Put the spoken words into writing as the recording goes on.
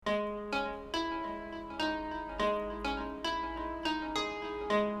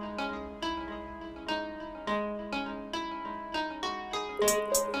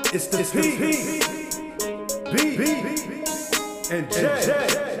It's the P, B, and J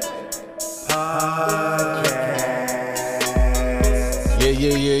podcast.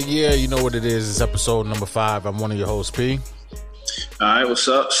 Yeah. You know what it is. It's episode number 5. I'm one of your hosts, P. All right, what's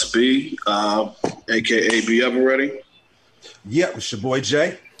up? Speed, a.k.a. Be Ever Ready. Yep, it's your boy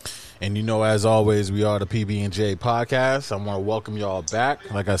Jay. And you know, as always, we are the PB&J podcast. I want to welcome y'all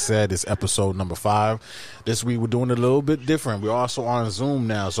back. Like I said, it's episode number 5. This week, we're doing it a little bit different. We're also on Zoom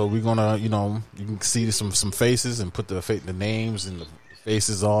now, so we're going to, you can see some faces and put the names and the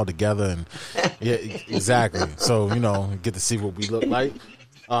faces all together. And yeah, exactly. So, get to see what we look like.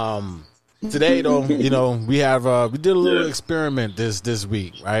 Today, though, we have we did a little experiment this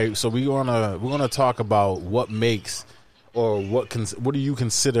week, right? So we're gonna talk about what makes or what do you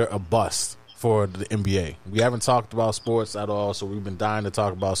consider a bust for the NBA? We haven't talked about sports at all, so we've been dying to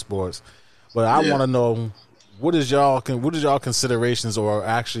talk about sports. But I want to know what is y'all considerations, or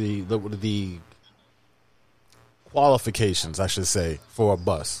actually the qualifications, I should say, for a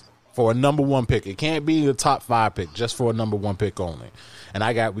bust, for a number 1 pick. It can't be the top 5 pick, just for a number 1 pick only.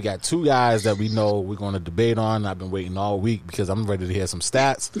 And we got 2 guys that we know we're going to debate on. I've been waiting all week because I'm ready to hear some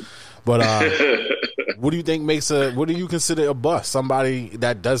stats. But what do you think what do you consider a bust? Somebody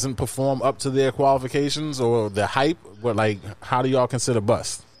that doesn't perform up to their qualifications or the hype? But how do y'all consider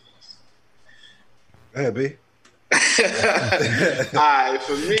bust? Hey, B. All right,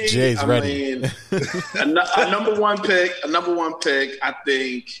 for me, Jay's ready. A number one pick, I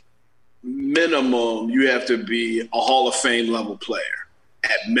think minimum you have to be a Hall of Fame level player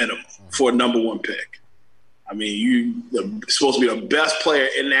at minimum for a number 1 pick. I mean, you're supposed to be the best player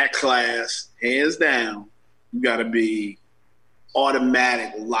in that class, hands down. You got to be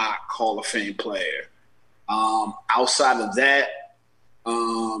automatic lock Hall of Fame player. Outside of that,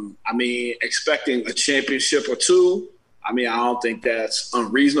 expecting a championship or 2, I don't think that's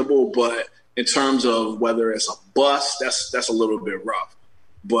unreasonable. But in terms of whether it's a bust, that's a little bit rough.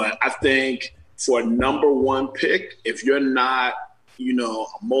 But I think for a number 1 pick, if you're not, a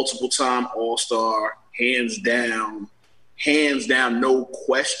multiple-time All-Star, hands down, no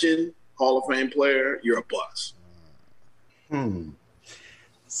question, Hall of Fame player, you're a bust.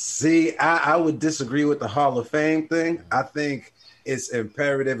 See, I would disagree with the Hall of Fame thing. I think it's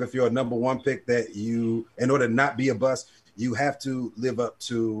imperative if you're a number 1 pick that you, in order to not be a bust, you have to live up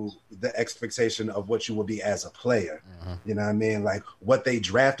to the expectation of what you will be as a player. You know what I mean? Like what they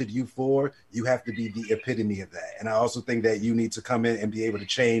drafted you for, you have to be the epitome of that. And I also think that you need to come in and be able to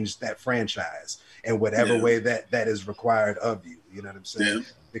change that franchise in whatever way that is required of you. You know what I'm saying? Yeah.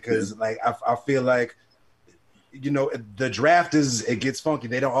 Because I feel like, the draft it gets funky.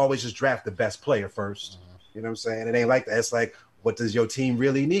 They don't always just draft the best player first. You know what I'm saying? It ain't like that. It's like, what does your team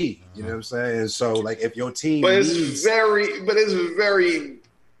really need? You know what I'm saying? And so, if your team it's very,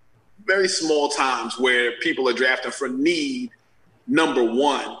 very small times where people are drafting for need number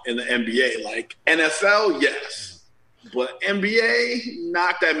 1 in the NBA. Like NFL, yes. But NBA,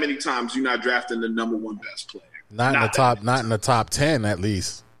 not that many times you're not drafting the number 1 best player. Not in the top 10 at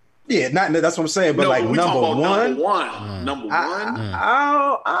least. Yeah, that's what I'm saying. But number 1, number 1.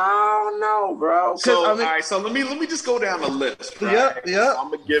 I don't know, bro. So all right, so let me just go down the list. Right? Yep.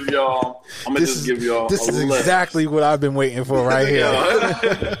 I'm gonna give y'all. This is exactly what I've been waiting for right here.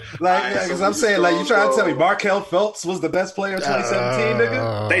 Because I'm saying, you trying to tell me Markelle Phelps was the best player in 2017,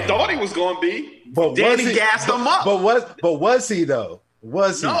 nigga? They thought he was gonna be, but Danny gassed him up. But was he though?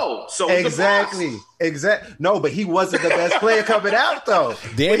 Was he? No. So exactly. No, but he wasn't the best player coming out though.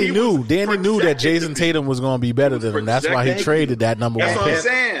 Danny knew that Jason Tatum was going to be better than him. That's why he traded that number 1 pick. That's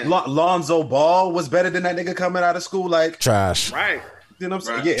what I'm saying. Lonzo Ball was better than that nigga coming out of school. Trash. Right. You know what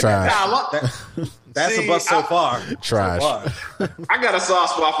I'm saying? Right. Yeah. Trash. That's a bust so far. Trash. I got a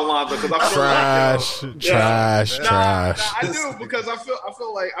soft spot for Lonzo because I feel trash. I do because I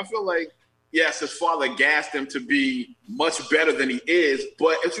feel like. Yes, his father gassed him to be much better than he is.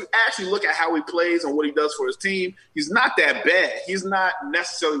 But if you actually look at how he plays and what he does for his team, he's not that bad. He's not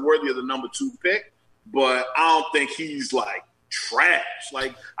necessarily worthy of the number 2 pick, but I don't think he's trash.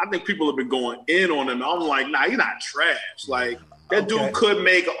 I think people have been going in on him. I'm like, nah, he's not trash. That dude could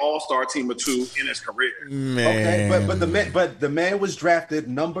make an all-star team or 2 in his career. Man. Okay, but the man was drafted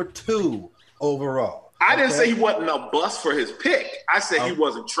number 2 overall. I didn't say he wasn't a bust for his pick. I said he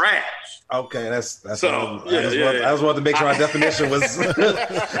wasn't trash. Okay, that's so. I just wanted to make sure our definition was.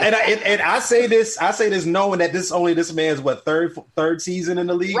 and I say this knowing that this man's third season in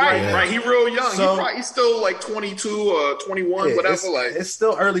the league. Right. He real young. So, he's still 22 or 21, whatever. It's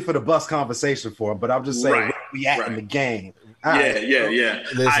still early for the bust conversation for him, but I'm just saying where we at in the game. Yeah.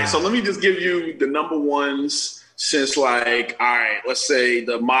 All right, so let me just give you the number 1s since like, all right, let's say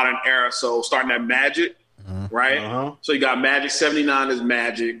the modern era. So starting at Magic, right? Uh-huh. So you got Magic. 79 is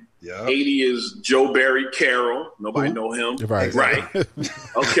Magic. Yeah. 80 is Joe Barry Carroll. Nobody know him. Right. Right.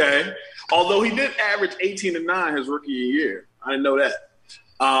 Okay. Although he did average 18 and 9 his rookie year. I didn't know that.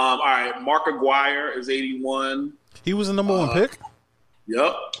 All right. Mark Aguirre is 81. He was the number one pick?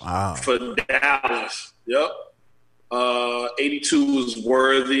 Yep. Wow. For Dallas. Yep. 82 is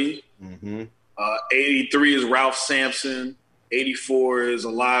Worthy. 83 is Ralph Sampson. 84 is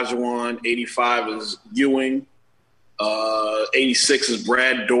Olajuwon. 85 is Ewing. 86 is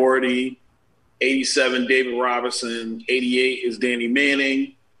Brad Daugherty. 87, David Robinson. 88 is Danny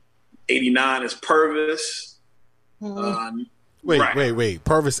Manning. 89 is Purvis. Wait.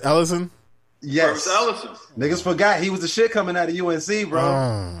 Purvis Ellison? Yes. Purvis Ellison. Niggas forgot he was the shit coming out of UNC, bro.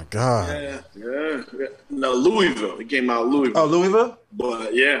 Oh, my God. Yeah. No, Louisville. He came out of Louisville. Oh, Louisville?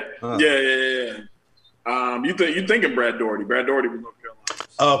 But, yeah. You thinking Brad Daugherty. Brad Daugherty was North Carolina.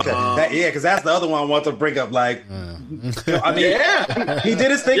 Okay. Because that's the other one I want to bring up. Like, I mean, he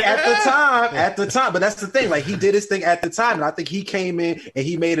did his thing at the time. But that's the thing. Like, he did his thing at the time. And I think he came in and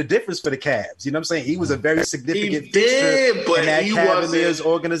he made a difference for the Cavs. You know what I'm saying? He was a very significant fixture in that Cavaliers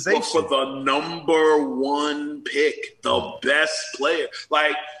organization. For the number one pick, the best player.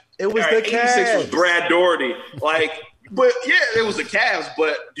 Like, it was the 86 Cavs. was Brad Daugherty. Like, but yeah, it was the Cavs.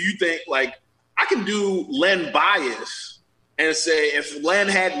 But do you think, like, I can do Len Bias and say if Len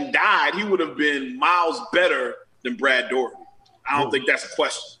hadn't died, he would have been miles better than Brad Daugherty. I don't think that's a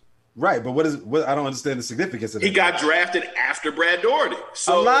question. Right, but what I don't understand the significance of that. He got drafted after Brad Daugherty.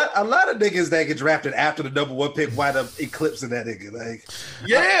 So a lot of niggas that get drafted after the number one pick wind up eclipsing that nigga. Like,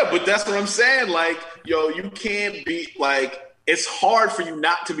 yeah, but that's what I'm saying. Like, yo, you can't be like. It's hard for you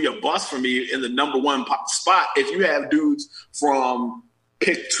not to be a bust for me in the number one spot if you have dudes from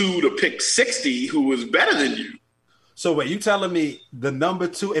pick 2 to pick 60 who is better than you. So wait, you telling me the number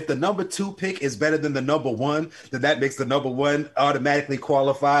 2, if the number 2 pick is better than the number 1, then that makes the number 1 automatically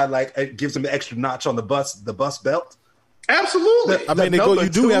qualify, like it gives him an extra notch on the bus belt? Absolutely. I mean, you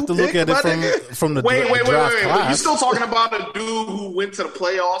do have to look at it from the wait. draft class. You're still talking about a dude who went to the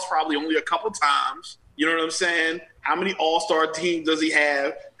playoffs probably only a couple times. You know what I'm saying? How many all-star teams does he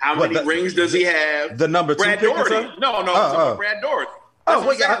have? How many rings does he have? The number 2 Brad Daugherty. No, Brad Daugherty.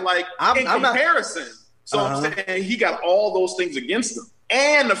 In comparison. So I'm saying he got all those things against him.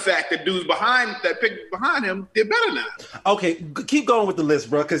 And the fact that dudes that picked behind him did better now. Okay, keep going with the list,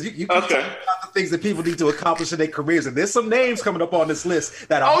 bro, because you keep talking about the things that people need to accomplish in their careers, and there's some names coming up on this list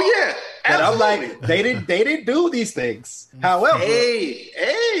that I'm like, they didn't do these things. However,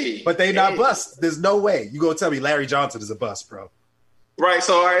 but they not bust. There's no way you gonna tell me Larry Johnson is a bust, bro. Right.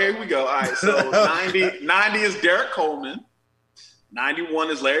 So all right, here we go. All right. So 90 is Derek Coleman.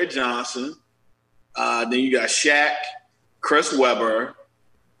 91 is Larry Johnson. Then you got Shaq, Chris Webber,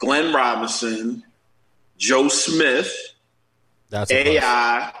 Glenn Robinson, Joe Smith, that's a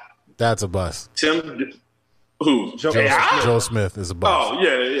AI. Bust. That's a bust. Joe Smith is a bust. Oh,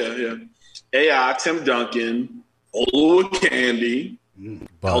 yeah. AI, Tim Duncan, Olowokandi,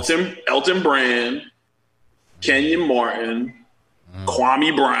 Elton Brand, Kenyon Martin,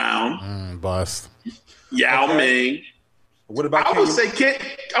 Kwame Brown, bust. Yao Ming. What about I was gonna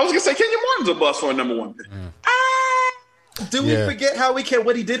say Kenyon Martin's a bust for a number 1 pick. Do we forget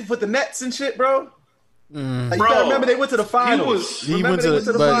what he did with the Nets and shit, bro? Like, you gotta remember they went to the finals. He went to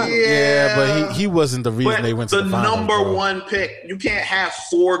the finals. Yeah, but he wasn't the reason they went to the finals. The number 1 pick. You can't have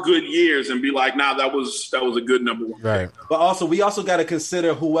 4 good years and be like, nah, that was a good number 1 right. pick. But we also got to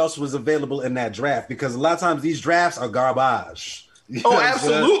consider who else was available in that draft, because a lot of times these drafts are garbage. You know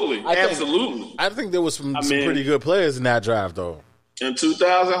absolutely. I think there was some pretty good players in that draft, though. In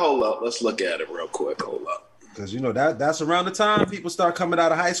 2000, hold up. Let's look at it real quick. Hold up. Because, that's around the time people start coming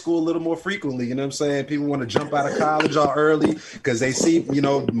out of high school a little more frequently. You know what I'm saying? People want to jump out of college all early because they see,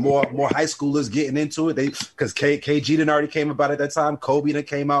 more high schoolers getting into it. Because KG didn't already came about at that time. Kobe done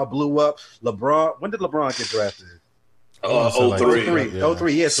came out, blew up. LeBron, when did LeBron get drafted? 03.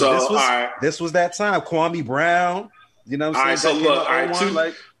 03, yeah. So this was that time. Kwame Brown, you know what I'm saying? All right, so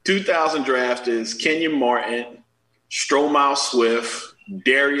look, 2000 draft is Kenyon Martin, Stromile Swift,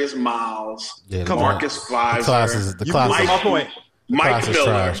 Darius Miles, Marcus Fizer. The class is my point. Mike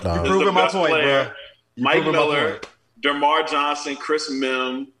Miller. Trash, you're proving my point, bro. Mike Miller, DeMar Johnson, Chris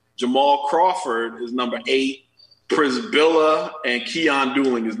Mim, Jamal Crawford is number 8. Prisbilla and Keon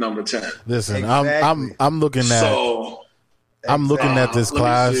Dooling is number 10. Listen, exactly. I'm looking at this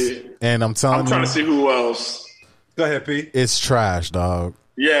class, and I'm telling you, I'm trying to see who else. Go ahead, P. It's trash, dog.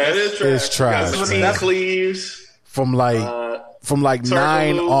 Yeah, it is trash. It's trash. That's Cleaves. From 9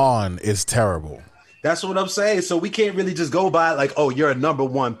 on, it's terrible. That's what I'm saying. So we can't really just go by like, oh, you're a number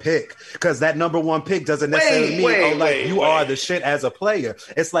one pick, because that number one pick doesn't necessarily mean you are the shit as a player.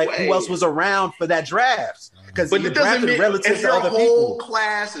 It's like who else was around for that draft? Because it doesn't mean if your whole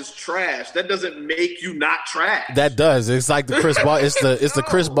class is trash, that doesn't make you not trash. That does. It's like the Chris Bosh. It's the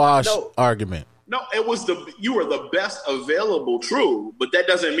Chris Bosh argument. No, you were the best available, true, but that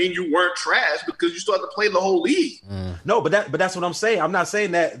doesn't mean you weren't trash because you still have to play the whole league. No, but that's what I'm saying. I'm not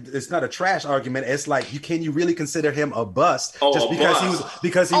saying that it's not a trash argument. It's like can you really consider him a bust just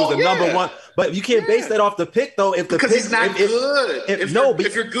because he was the number one? But you can't base that off the pick though. Because he's not good.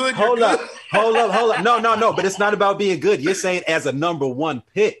 If you're good, hold up. No. But it's not about being good. You're saying as a number one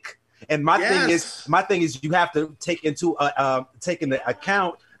pick, and my thing is you have to take into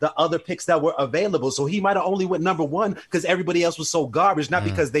account the other picks that were available. So he might have only went number one because everybody else was so garbage, not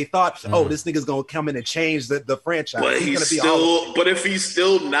because they thought, this nigga's gonna come in and change the franchise. But if he's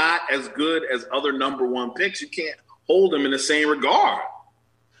still not as good as other number one picks, you can't hold him in the same regard.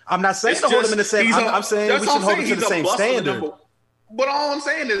 I'm not saying hold him in the same. I'm saying we should hold him to the same standard. But all I'm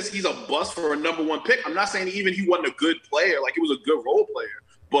saying is he's a bust for a number one pick. I'm not saying even he wasn't a good player, like he was a good role player,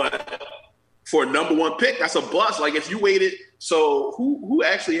 but for a number one pick, that's a bust. Like if you waited, so who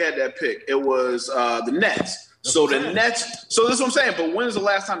actually had that pick? It was the Nets. So this is what I'm saying. But when's the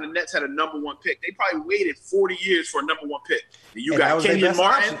last time the Nets had a number one pick? They probably waited 40 years for a number one pick. You got Kenyon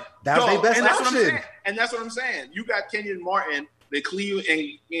Martin. That was their best option. And that's what I'm saying. You got Kenyon Martin.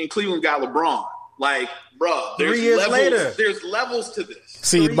 Cleveland got LeBron. Like, bro, there's levels to this.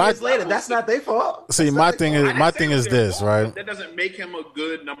 See, 3 years later, that's not their fault. See, my thing is this, right? That doesn't make him a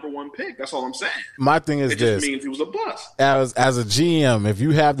good number one pick. That's all I'm saying. My thing is this. It just means he was a bust. As a GM, if you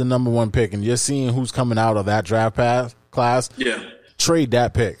have the number one pick and you're seeing who's coming out of that draft class, trade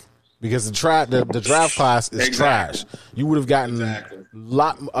that pick. Because the draft class is trash. You would have gotten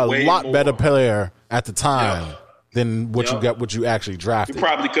a lot better player at the time. Than what you actually drafted. You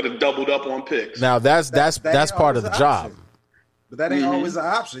probably could have doubled up on picks. Now that's part of the job. But that ain't always an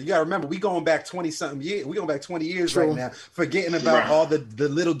option. You gotta remember, we going back 20-something years. We going back 20 years right now, forgetting about all the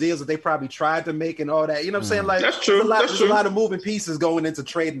little deals that they probably tried to make and all that. You know what I'm saying? Like that's true. There's a lot of moving pieces going into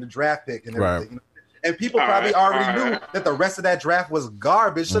trading the draft pick and everything. Right. And people probably already knew that the rest of that draft was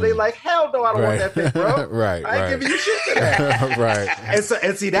garbage. So they like, hell no, I don't want that pick, bro. I ain't giving you shit to that. Right.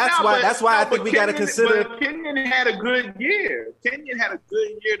 And see, that's why I think we got to consider. But Kenyon had a good year. Kenyon had a good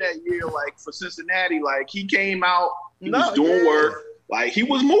year that year, like for Cincinnati. Like he came out, he was doing work, like he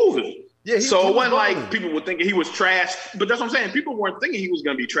was moving. Yeah. So it wasn't like people were thinking he was trash. But that's what I'm saying. People weren't thinking he was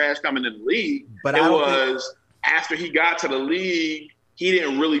going to be trash coming in the league. But it was after he got to the league. He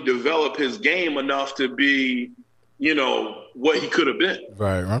didn't really develop his game enough to be, what he could have been.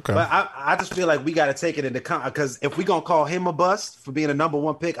 Right. Okay. But I just feel like we got to take it into account because if we're going to call him a bust for being a number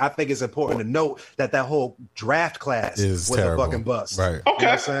one pick, I think it's important to note that whole draft class was terrible. A fucking bust. Right. Okay. You know what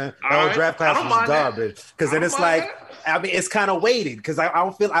I'm saying? That whole draft class was garbage. Because then it's like, I mean, it's kind of weighted because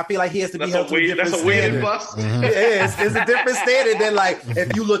I feel like he has to be held to a different standard. That's a weighted bust. Mm-hmm. Yeah, it's a different standard than like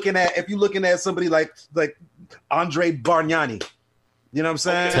if you looking at somebody like Andre Bargnani. You know what I'm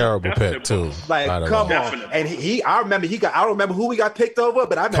saying? Terrible pick too. Like, come on. And I don't remember who we got picked over,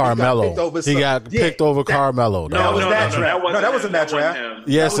 but I remember Carmelo. He got picked over Carmelo. That wasn't that draft.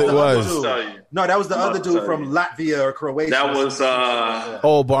 Yes, it was. No, that was the other dude from Latvia or Croatia. That was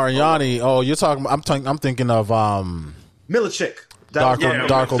Bargnani. Oh, you're talking. I'm thinking of Milicic.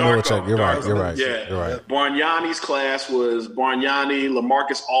 Darko Milicic. You're right. Yeah. You're right. Bargnani's class was Bargnani.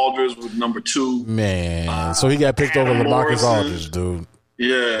 LaMarcus Aldridge was number 2. Man, so he got picked over LaMarcus Aldridge, dude.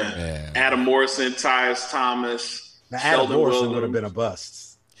 Yeah. Adam Morrison, Tyus Thomas. Now, Adam Morrison would have been a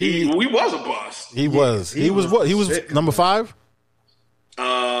bust. He was a bust. He was what? He was number 5.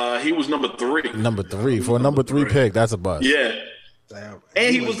 He was number 3. Number 3 for a number 3 pick. That's a bust. Yeah. Damn.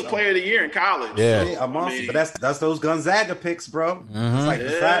 And he was the player of the year in college. Yeah, a monster. But that's those Gonzaga picks, bro. Mm-hmm.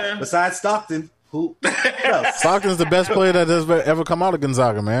 It's like besides Stockton, who else? Stockton's the best player that has ever come out of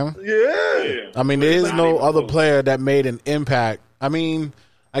Gonzaga, man. Yeah. I mean, there is no other player that made an impact. I mean,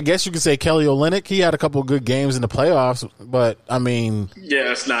 I guess you could say Kelly Olynyk. He had a couple of good games in the playoffs, but I mean,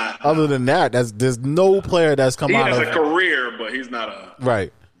 it's not. Other than that, there's no player that's come out of. He has a career, but he's not a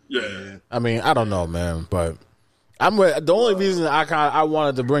right. Yeah. I mean, I don't know, man, but. The only reason I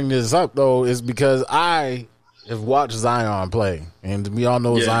wanted to bring this up though is because I have watched Zion play, and we all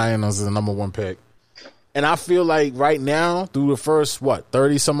know Zion is the number 1 pick. And I feel like right now, through the first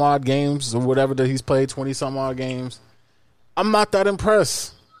 30 some odd games or whatever that he's played, 20 some odd games, I'm not that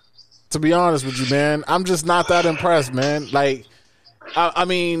impressed. To be honest with you, man, I'm just not that impressed, man. Like, I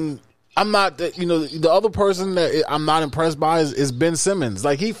mean, I'm not, the other person that I'm not impressed by is Ben Simmons.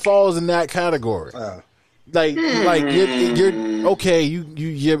 Like, he falls in that category. Like you're okay.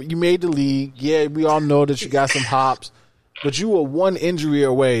 You made the league. Yeah, we all know that you got some hops, but you are one injury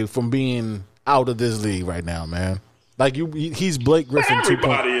away from being out of this league right now, man. Like he's Blake Griffin.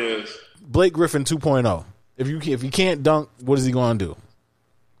 Everybody is Blake Griffin 2.0. If you can't dunk, what is he going to do?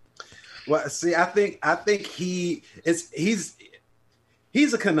 Well, see, I think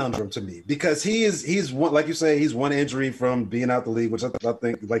he's a conundrum to me because he's one, like you say, he's one injury from being out the league, which I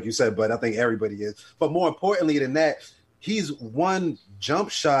think, like you said, but I think everybody is. But more importantly than that, he's one jump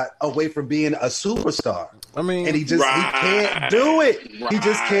shot away from being a superstar. I mean, and he can't do it. He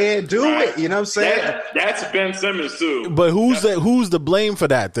just can't do it. You know what I'm saying? That's Ben Simmons too. But who's the blame for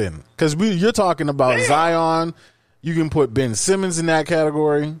that then? Because you're talking about Zion. You can put Ben Simmons in that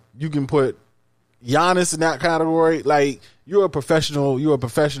category. You can put Giannis in that category. Like, you're a professional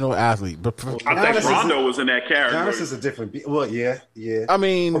athlete. But I think Rondo was in that category. Giannis is a different. Well, yeah. I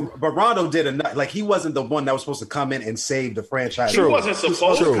mean, but Rondo did enough. Like, he wasn't the one that was supposed to come in and save the franchise. He wasn't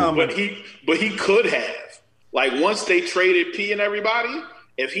supposed to come, but he could have. Like, once they traded P and everybody,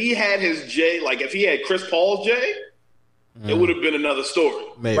 if he had his J, like if he had Chris Paul's J, it would have been another story.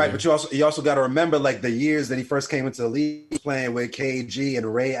 Maybe. Right, but you also got to remember, like, the years that he first came into the league, playing with KG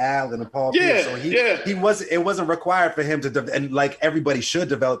and Ray Allen and Paul Pierce. So it wasn't required for him to, and like everybody should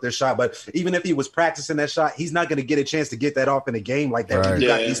develop their shot. But even if he was practicing that shot, he's not going to get a chance to get that off in a game like that. Right. When you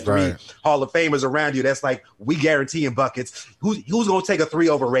got these three Hall of Famers around you, that's like, we guaranteeing buckets. Who's going to take a three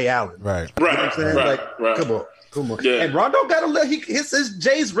over Ray Allen? Right. Right. You know what I'm saying? Right. Come on. Yeah. And Rondo got a little. His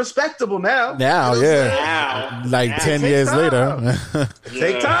J's respectable now. Now, you know yeah. Like 10 years later.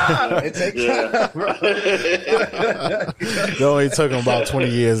 Take time. It takes time, bro. It only took him about 20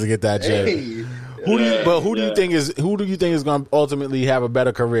 years to get that J. Hey. Who do you think is going to ultimately have a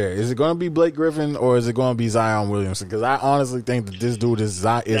better career? Is it going to be Blake Griffin or is it going to be Zion Williamson? Because I honestly think that this dude is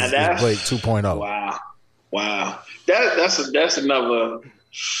Blake 2.0. Wow. That's another.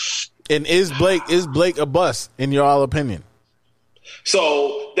 And is Blake a bust in your all opinion?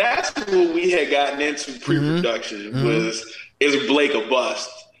 So that's what we had gotten into pre-production was, is Blake a bust?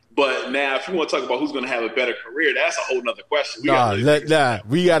 But now, if you want to talk about who's going to have a better career, that's a whole nother question.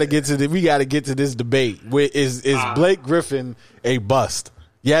 We got to get to this debate. Is Blake Griffin a bust?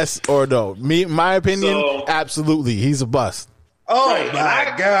 Yes or no? My opinion, absolutely, he's a bust. Oh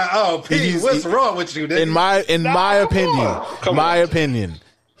my God! Oh, Pete, what's wrong with you? In my opinion.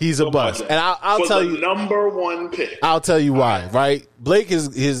 He's a bust, and I'll tell you, number one pick. I'll tell you why. Right, Blake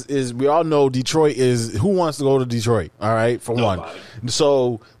is. We all know Detroit is. Who wants to go to Detroit? All right, for one.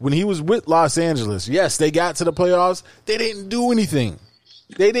 So when he was with Los Angeles, yes, they got to the playoffs. They didn't do anything.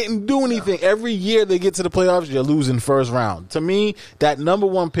 Every year they get to the playoffs, you're losing first round. To me, that number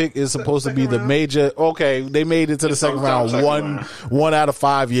one pick is supposed to be the major. Okay, they made it to the second round one out of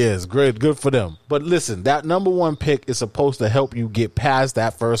 5 years. Good for them. But listen, that number one pick is supposed to help you get past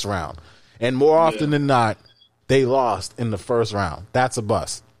that first round. And more often than not, they lost in the first round. That's a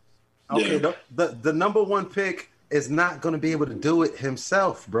bust. Okay, the number one pick is not going to be able to do it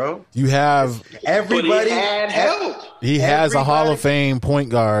himself, bro. You have everybody. But he had help. He has a Hall of Fame point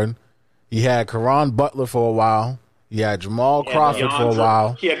guard. He had Caron Butler for a while. He had Jamal Crawford for a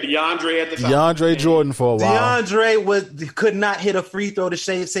while. He had DeAndre at the time. DeAndre Jordan for a while. DeAndre could not hit a free throw to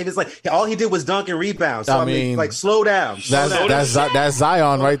save his life. All he did was dunk and rebound. So I mean, like, slow down. That's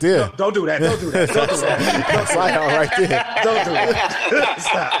Zion right there. No, don't do that. Don't do that. That's Zion right there. Don't do that.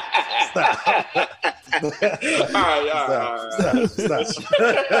 Stop. Stop.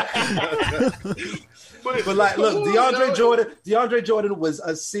 But like, look, DeAndre Jordan was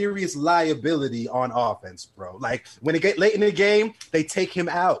a serious liability on offense, bro. Like, when it get late in the game, they take him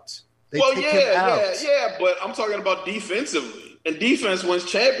out. Yeah, but I'm talking about defensively, and defense wins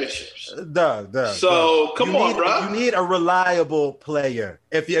championships. Come on, bro. You need a reliable player.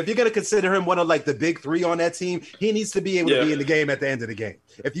 If you're going to consider him one of, like, the big three on that team, he needs to be able to be in the game at the end of the game.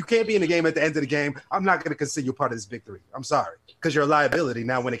 If you can't be in the game at the end of the game, I'm not going to consider you part of this big three. I'm sorry, because you're a liability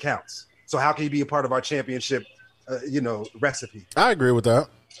now when it counts. So how can you be a part of our championship, recipe? I agree with that.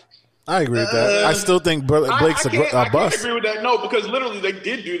 I still think Blake's a bust. I can't agree with that. No, because literally they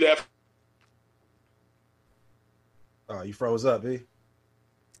did do that. Oh, you froze up, B.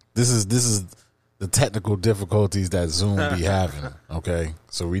 This is the technical difficulties that Zoom be having. Okay,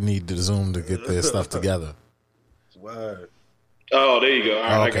 so we need the Zoom to get their stuff together. Word. Oh, there you go.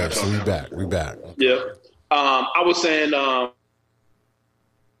 All right, okay, so we back. Yeah. I was saying.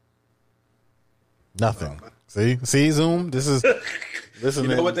 Nothing. See, Zoom. This is. Listen,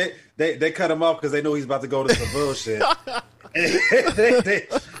 you know what? They cut him off because they know he's about to go to some bullshit.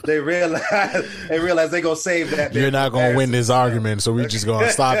 they realize they gonna save that. You're not gonna win this argument, so we just gonna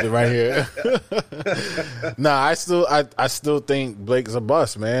stop it right here. Nah, I still think Blake's a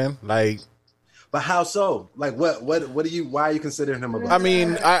bust, man. Like, but how so? Like, what do you? Why are you considering him a bust? I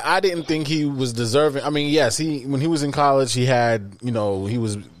mean, I didn't think he was deserving. I mean, yes, when he was in college, he had, he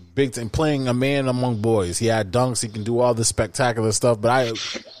was big and playing a man among boys. He had dunks. He can do all this spectacular stuff. But I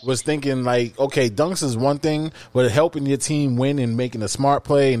was thinking, like, okay, dunks is one thing, but helping your team win and making a smart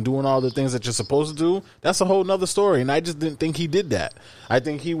play and doing all the things that you're supposed to do, that's a whole nother story. And I just didn't think he did that. I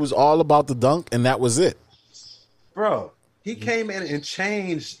think he was all about the dunk, and that was it. Bro, he came in and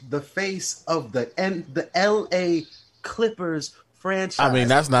changed the face of the LA Clippers franchise. I mean,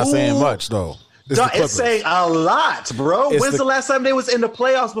 that's not saying much, though. It's saying a lot, bro. When's the last time they was in the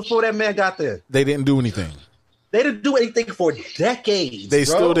playoffs before that man got there? They didn't do anything. They didn't do anything for decades. They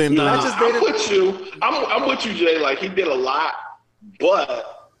still didn't do anything. I'm with you, Jay. Like, he did a lot,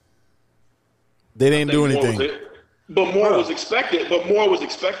 but they didn't do anything. More was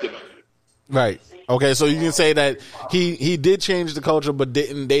expected. Right. Okay, so you can say that he did change the culture, but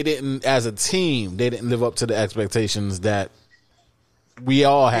they didn't as a team, they didn't live up to the expectations that we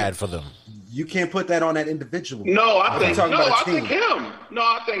all had for them. You can't put that on that individual. I think him.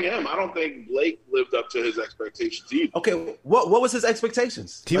 I don't think Blake lived up to his expectations either. Okay, what was his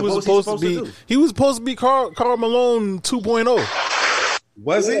expectations? He was supposed to be Karl Malone 2.0.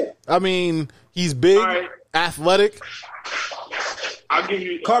 Was he? I mean, he's big, athletic. I'll give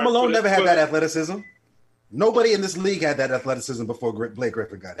you. Karl Malone never had that athleticism. Nobody in this league had that athleticism before Blake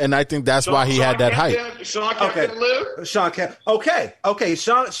Griffin got it. And I think that's why he had that height. Sean Kemp didn't live? Sean Kemp. Okay.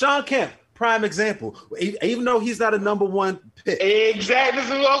 Sean Kemp, prime example. Even though he's not a number one pick. Exactly. This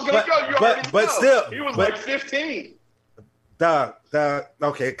is what I was going to go. But still. He was like 15.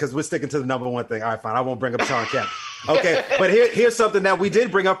 Okay, because we're sticking to the number one thing. All right, fine. I won't bring up Sean Kemp. Okay, but here's something that we did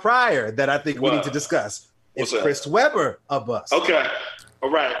bring up prior that I think we need to discuss. Is Chris Webber a bust? Okay. All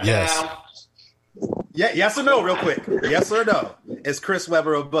right. Yes. Now, yeah, yes or no, real quick. Yes or no? Is Chris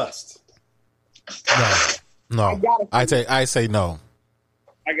Webber a bust? No. I say no.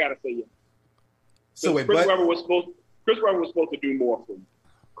 I gotta say yes. So wait, Chris Webber was supposed to do more for me.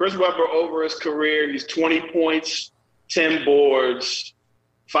 Chris Webber over his career, he's 20 points, 10 boards,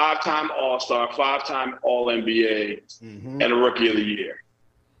 5-time All-Star, 5-time All-NBA, and a Rookie of the Year.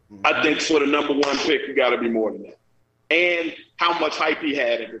 I think for the number one pick, you got to be more than that. And how much hype he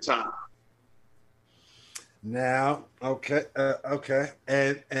had at the time. Now, okay,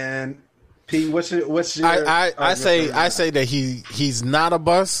 and P, what's your? I say that he's not a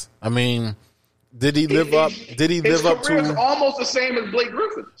bust. I mean, did he live up? Did he live up to? His career is almost the same as Blake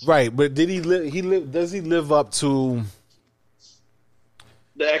Griffin's. Right, but did he live? Does he live up to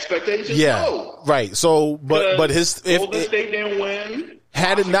the expectations? Yeah, no. Right. So, but his Golden State didn't win.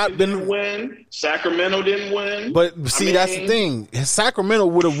 Had it not been win, Sacramento didn't win. But see, that's the thing. Sacramento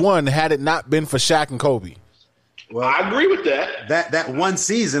would have won had it not been for Shaq and Kobe. Well, I agree with that. That one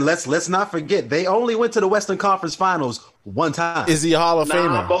season, let's not forget, they only went to the Western Conference Finals one time. Is he a Hall of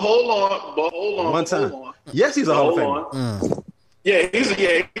Famer? But hold on. One time. Hold on. Yes, he's a Hall of Famer. Yeah, he's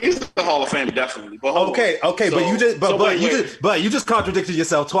the Hall of Famer, definitely. But okay, but you just contradicted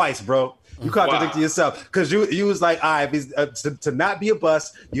yourself twice, bro. You contradicted yourself because you was like, all right, to not be a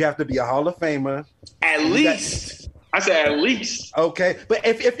bust, you have to be a Hall of Famer. At least. I said at least. Okay, but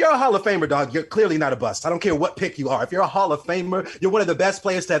if you're a Hall of Famer, dog, you're clearly not a bust. I don't care what pick you are. If you're a Hall of Famer, you're one of the best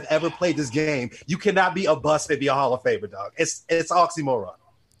players to have ever played this game. You cannot be a bust and be a Hall of Famer, dog. It's oxymoron.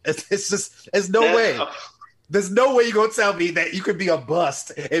 It's just way. There's no way you're gonna tell me that you could be a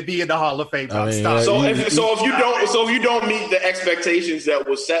bust and be in the Hall of Fame. So if you don't meet the expectations that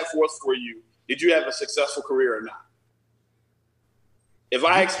was set forth for you, did you have a successful career or not? If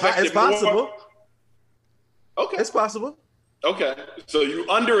I expected it's possible. More, okay, it's possible. Okay, so you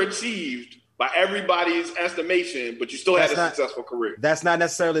underachieved by everybody's estimation, but you still had a successful career. That's not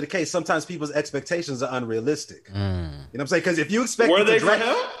necessarily the case. Sometimes people's expectations are unrealistic. You know what I'm saying? Because if you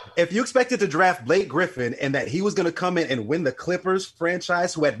expected to draft Blake Griffin and that he was going to come in and win the Clippers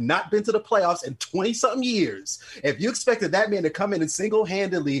franchise, who had not been to the playoffs in 20-something years, if you expected that man to come in and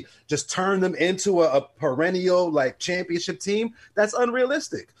single-handedly just turn them into a perennial like championship team, that's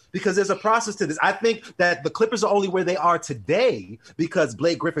unrealistic. Because there's a process to this. I think that the Clippers are only where they are today because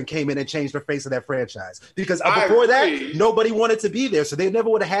Blake Griffin came in and changed the face of that franchise. Because before that, nobody wanted to be there. So they never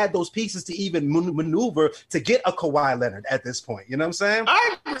would have had those pieces to even maneuver to get a Kawhi Leonard at this point. You know what I'm saying?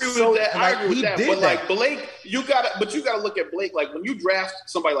 I agree with that. I agree with that. But like Blake, you gotta look at Blake. Like when you draft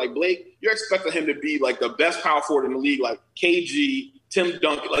somebody like Blake, you're expecting him to be like the best power forward in the league, like KG, Tim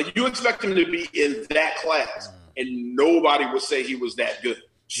Duncan. Like you expect him to be in that class, and nobody would say he was that good.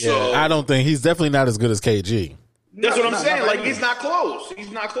 So I don't think he's definitely not as good as KG. That's what I'm saying. Like he's not close.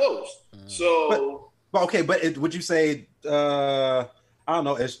 He's not close. So, but would you say? I don't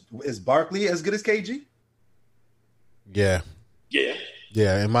know. Is Barkley as good as KG? Yeah.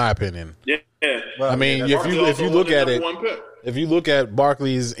 In my opinion. Yeah. Well, I mean, if you look at it, if you look at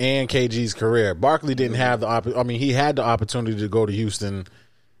Barkley's and KG's career, Barkley didn't have the he had the opportunity to go to Houston.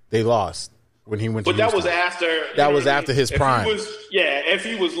 They lost when he went to Houston. But that was after. That was after his prime. If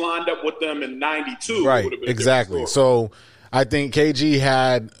he was lined up with them in '92, right? Exactly. So I think KG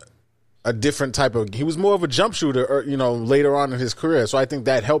had a different type of. He was more of a jump shooter, later on in his career. So I think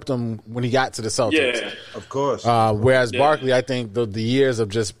that helped him when he got to the Celtics. Yeah, of course. Whereas Barkley, I think the years of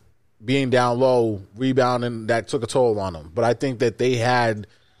just being down low, rebounding, that took a toll on him. But I think that they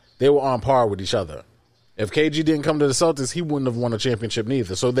were on par with each other. If KG didn't come to the Celtics, he wouldn't have won a championship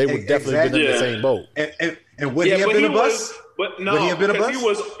neither. So they would definitely been in the same boat. And would he have been a bust? But no, would he have been a bust?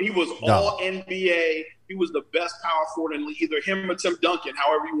 He was all NBA. He was the best power forward in either him or Tim Duncan,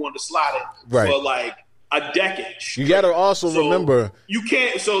 however you wanted to slide it, for like a decade. You got to also remember, you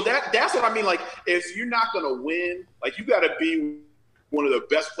can't. So that's what I mean. Like, if you're not going to win, like you got to be one of the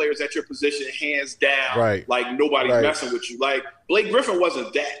best players at your position, hands down. Right. Like nobody's messing with you. Like Blake Griffin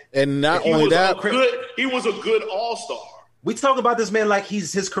wasn't that. And not only that, he was a good all-star. We talk about this man like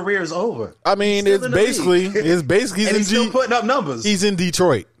his career is over. I mean, it's basically he's still putting up numbers. He's in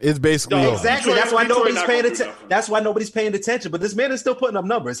Detroit. It's basically exactly. That's why nobody's paying attention. That's why nobody's paying attention. But this man is still putting up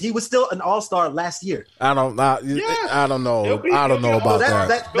numbers. He was still an all-star last year. I don't know. I don't know about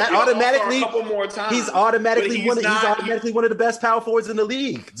that. That automatically. He's automatically one of the best power forwards in the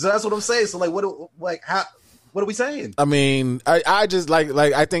league. So that's what I'm saying. So what are we saying? I mean, I just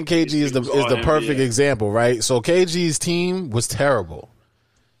I think KG is the perfect example, right? So KG's team was terrible,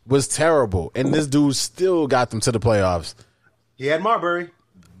 and this dude still got them to the playoffs. He had Marbury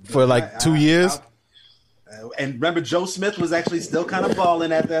for 2 years. And remember, Joe Smith was actually still kind of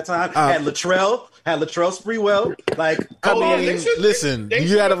balling at that time. Had Latrell Sprewell. Listen,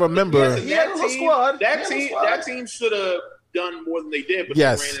 you got to remember that team should have done more than they did, but they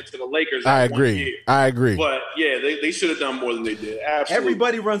ran into the Lakers. I agree. But they should have done more than they did. Absolutely.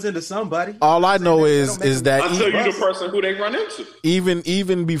 Everybody runs into somebody. All I know is that until you're the person who they run into.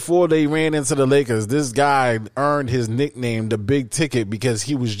 Even before they ran into the Lakers, this guy earned his nickname, the Big Ticket, because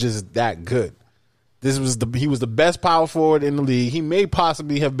he was just that good. He was the best power forward in the league. He may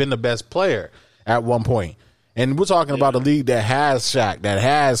possibly have been the best player at one point. And we're talking about a league that has Shaq, that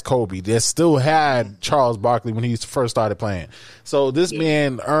has Kobe, that still had Charles Barkley when he first started playing. So this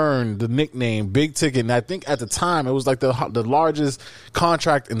man earned the nickname Big Ticket. And I think at the time it was like the largest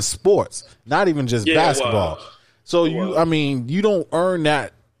contract in sports, not even just basketball. So you don't earn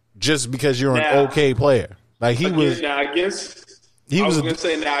that just because you're an okay player. Like he was. Against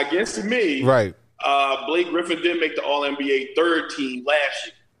me, right? Blake Griffin did make the All-NBA third team last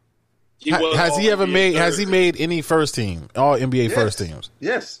year. Has he made any first team, all NBA first teams?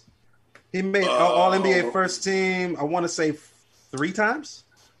 Yes. He made all NBA first team, I want to say 3 times.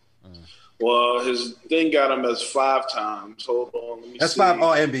 Well, his thing got him as 5 times. Hold on. Let me That's see. 5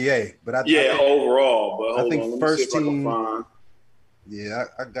 all NBA. But I think, overall. But I think first team. Yeah,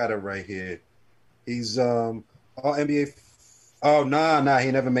 I got it right here. He's all NBA. Oh, nah.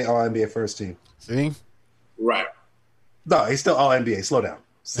 He never made all NBA first team. See? Right. No, he's still all NBA. Slow down.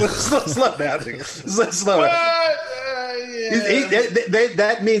 Slow down. Slow down.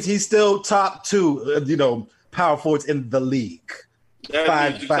 That means he's still top 2, power forwards in the league.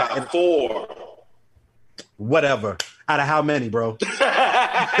 That top 4. Whatever. Out of how many, bro? Come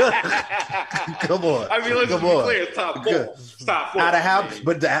on. I mean, let's be clear. Top 4. Top 4. Out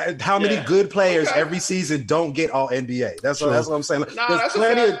of how many good players every season don't get all NBA? That's what I'm saying. There's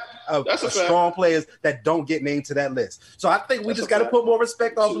plenty of strong players that don't get named to that list. So I think we just got to put more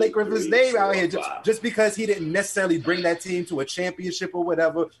respect on Blake Griffin's name out here. Just because he didn't necessarily bring that team to a championship or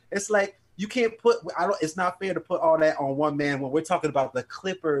whatever, it's like you can't put. It's not fair to put all that on one man when we're talking about the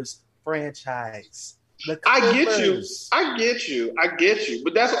Clippers franchise. I get you.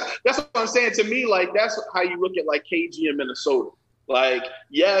 But that's what I'm saying. To me, that's how you look at KG in Minnesota.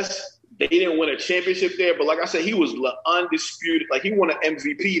 Yes, they didn't win a championship there, but like I said, he was undisputed. He won an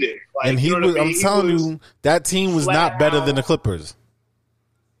MVP there. And I'm telling you, that team was not better than the Clippers.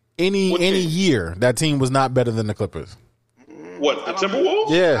 Any year, that team was not better than the Clippers. What, the Timberwolves?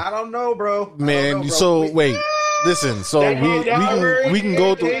 Yeah. I don't know, bro. Man, wait. Listen, so we can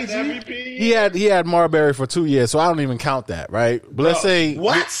go through. He had Marbury for 2 years, so I don't even count that, right? But let's say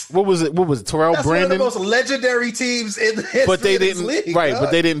what was it? What was it? Terrell That's Brandon? one of the most legendary teams in the history but they of this didn't league, right. dog.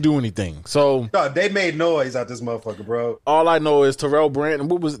 But they didn't do anything. So They made noise out this motherfucker, bro. all I know is Terrell Brandon.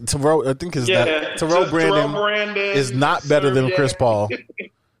 What was Terrell? I think Terrell Brandon is not better than Chris Paul.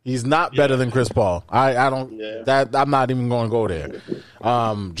 He's not better than Chris Paul. I don't. That I'm not even going to go there.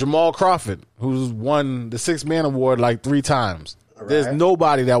 Jamal Crawford, who's won the Sixth Man Award like 3 times. Right. There's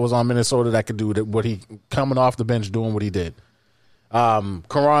nobody that was on Minnesota that could do what he coming off the bench doing what he did.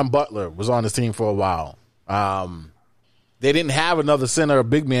 Caron Butler was on his team for a while. They didn't have another center or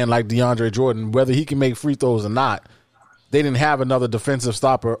big man like DeAndre Jordan, whether he can make free throws or not. They didn't have another defensive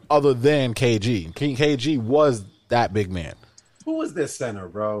stopper other than KG. KG was that big man. Who was their center,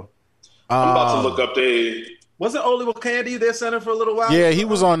 bro? I'm about to look up there. Wasn't Oliver Candy their center for a little while? Yeah, he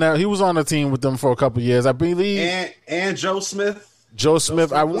was on that. He was on the team with them for a couple of years, I believe. And Joe Smith. Joe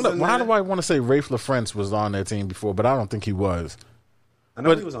Smith. Why do I want to say Rafe LaFrentz was on their team before, but I don't think he was. I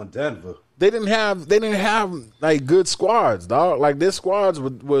know he was on Denver. They didn't have like good squads, dog. Like their squads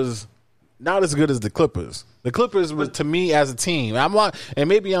was not as good as the Clippers. The Clippers was, to me, as a team. And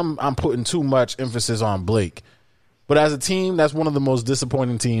maybe I'm putting too much emphasis on Blake, but as a team, that's one of the most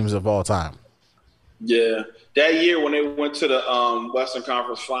disappointing teams of all time. Yeah, that year when they went to the Western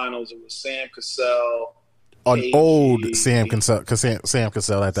Conference Finals, it was Sam Cassell. An old Sam Cassell at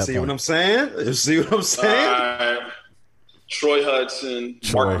that point. See what I'm saying? Troy Hudson,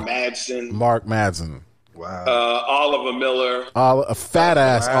 Mark Madsen. Wow. Oliver Miller. A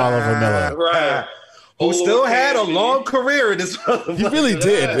fat-ass Oliver Miller. Right. Who still had a long career in this motherfucker. He really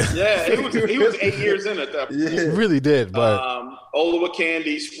did. Yeah, he was 8 years in at that point. Yeah. He really did. But Oliver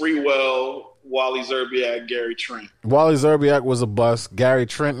Candy, Sprewell, Wally Zerbiak, Gary Trent. Wally Zerbiak was a bust. Gary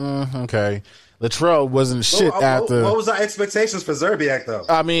Trenton, okay. Latrell wasn't shit after. What was our expectations for Zerbiak, though?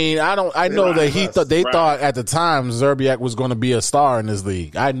 I mean, I know that they thought at the time Zerbiak was going to be a star in this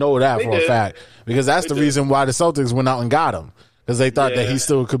league. I know that for a fact because that's the reason why the Celtics went out and got him, because they thought that he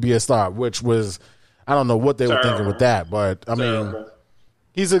still could be a star, which was, I don't know what they were thinking with that, but I mean,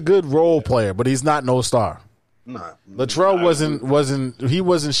 he's a good role player, but he's not no star. Nah, Latrell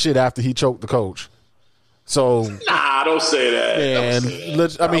wasn't shit after he choked the coach. So don't say that. And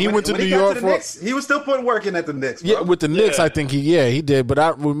I mean, he went to New York for. Knicks, he was still putting work in at the Knicks. Bro. Yeah, with the Knicks, I think he did.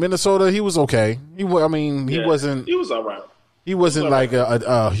 But with Minnesota, he was okay. He wasn't. He was all right. He wasn't like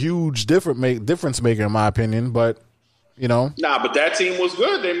a huge difference maker in my opinion. But but that team was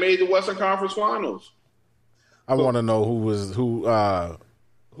good. They made the Western Conference Finals. I want to know who was the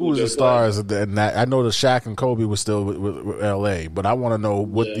stars in that. I know the Shaq and Kobe was still with LA, but I want to know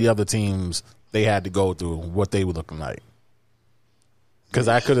what the other teams they had to go through, what they were looking like. Because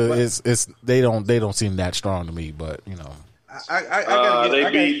I could have. They don't seem that strong to me, but they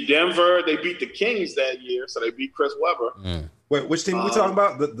beat Denver. They beat the Kings that year, so they beat Chris Webber. Wait, which team are we talking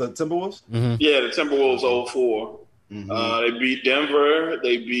about? The Timberwolves? Mm-hmm. Yeah, the Timberwolves 04. Mm-hmm. They beat Denver.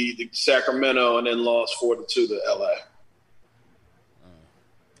 They beat Sacramento, and then lost 4-2 to LA.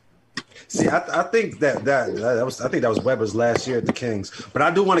 See, I think that was Webber's last year at the Kings, but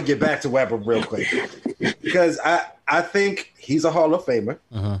I do want to get back to Webber real quick because I think he's a Hall of Famer,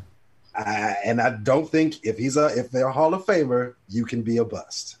 and I don't think if they're a Hall of Famer, you can be a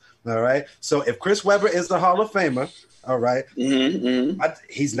bust. All right, so if Chris Webber is the Hall of Famer, all right,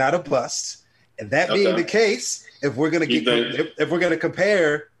 he's not a bust, and that being the case, if we're gonna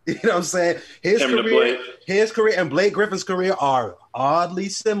compare. You know what I'm saying? His career and Blake Griffin's career are oddly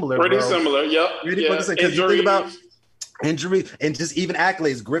similar. Pretty similar, yep. Because you think about injury and just even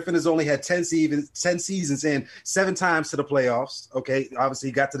accolades. Griffin has only had 10 seasons in 7 times to the playoffs. Okay, obviously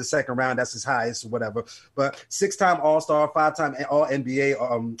he got to the second round. That's his highest, or whatever. But 6-time All-Star, 5-time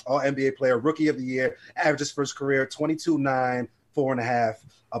All-NBA player, Rookie of the Year, averages for his career 22-9, 4.5,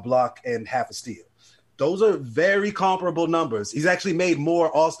 a block, and half a steal. Those are very comparable numbers. He's actually made more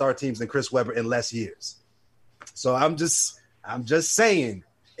All-Star teams than Chris Webber in less years. So I'm just saying,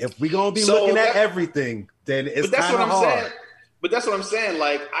 if we're gonna be looking at everything, then it's kind of hard. But that's what I'm saying.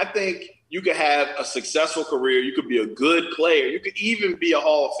 Like, I think you could have a successful career. You could be a good player. You could even be a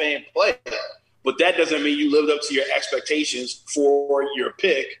Hall of Fame player. But that doesn't mean you lived up to your expectations for your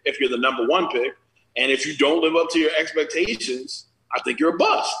pick if you're the number 1 pick. And if you don't live up to your expectations, I think you're a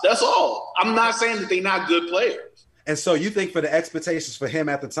bust. That's all. I'm not saying that they're not good players. And so you think for the expectations for him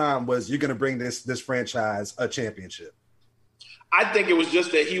at the time was you're going to bring this franchise a championship? I think it was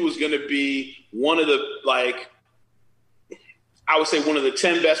just that he was going to be one of the, one of the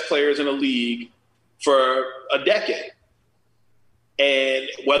 10 best players in the league for a decade. And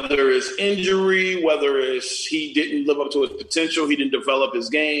whether it's injury, whether it's he didn't live up to his potential, he didn't develop his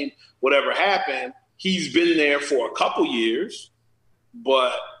game, whatever happened, he's been there for a couple years,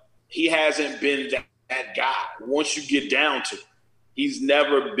 but he hasn't been that guy. Once you get down to it, he's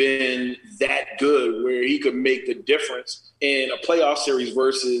never been that good where he could make the difference in a playoff series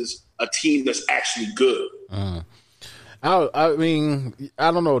versus a team that's actually good. I mean,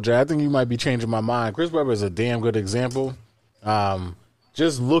 I don't know, Jay. I think you might be changing my mind. Chris Webber is a damn good example.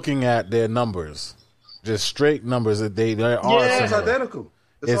 Just looking at their numbers, just straight numbers that they are. Yeah, it's identical.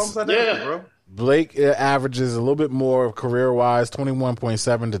 It's almost identical, bro. Blake averages a little bit more career-wise,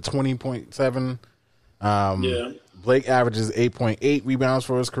 21.7 to 20.7. Blake averages 8.8 rebounds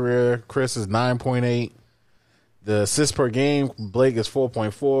for his career. Chris is 9.8. The assists per game, Blake is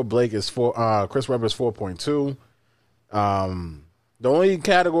 4.4. Chris Webber is 4.2. The only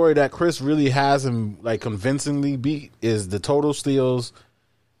category that Chris really has him like convincingly beat is the total steals.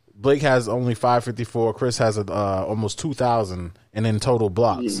 Blake has only 554. Chris has almost 2,000, and then total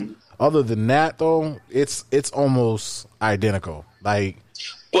blocks. Mm-hmm. Other than that, though, it's almost identical. Like,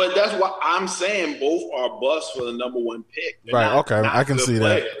 but that's why I'm saying both are busts for the number one pick. They're right? Okay, I can see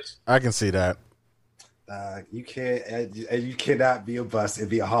players. that. I can see that. You cannot be a bust and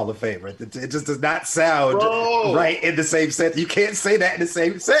be a Hall of Famer. It just does not sound right in the same sentence. You can't say that in the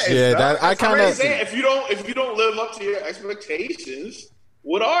same sentence. Yeah, that, I kind of saying if you don't live up to your expectations,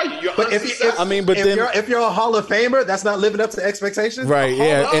 what are you? You're if you're a Hall of Famer, that's not living up to expectations, right?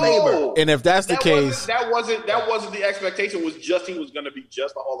 Yeah, and if that's the case, that wasn't the expectation. Was just he was going to be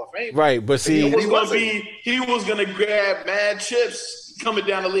just a Hall of Famer, right? But see, he was going to grab mad chips coming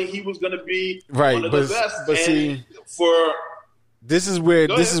down the league. He was going to be one of the best. But see, this is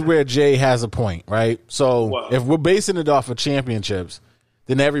where Jay has a point, right? So if we're basing it off of championships,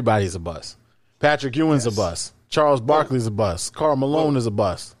 then everybody's a bust. Patrick Ewing's a bust. Charles Barkley's a bust. Karl Malone is a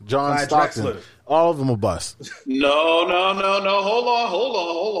bust. John Stockton, all of them a bust. No.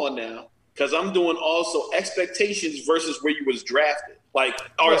 Hold on now. Because I'm doing also expectations versus where you was drafted. Like,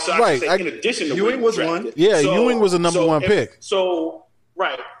 in addition to Ewing was one. Yeah, Ewing was a number one pick. So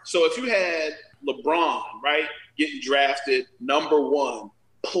if you had LeBron, right, getting drafted number one,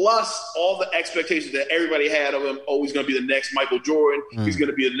 plus all the expectations that everybody had of him, he's going to be the next Michael Jordan, he's going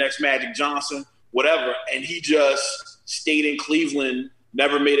to be the next Magic Johnson, whatever, and he just stayed in Cleveland,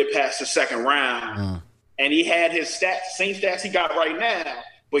 never made it past the second round, and he had his same stats he got right now,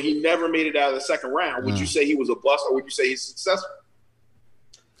 but he never made it out of the second round. Would you say he was a bust, or would you say he's successful?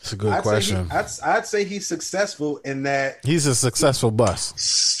 It's a good question. I'd say he's successful in that he's a successful bust.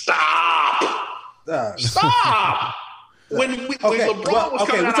 Stop. When LeBron was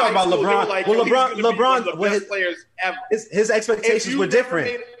coming out, we're talking about LeBron. Like, LeBron, the best players ever. His expectations were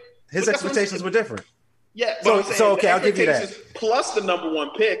different. His expectations were different. Yeah. So I'll give you that. Plus the number one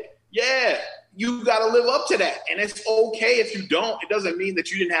pick. Yeah. You got to live up to that. And it's okay if you don't. It doesn't mean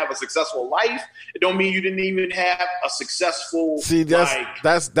that you didn't have a successful life. It don't mean you didn't even have a successful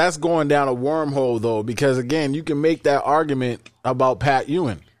that's going down a wormhole, though, because, again, you can make that argument about Pat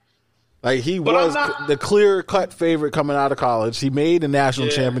Ewing. Like, he was the clear-cut favorite coming out of college. He made a national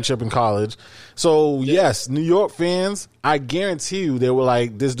championship in college. So, yes, New York fans, I guarantee you they were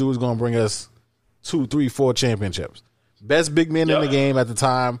like, this dude's going to bring us 2, 3, 4 championships. Best big man in the game at the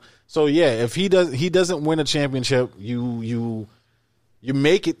time. So, yeah, if he doesn't win a championship, you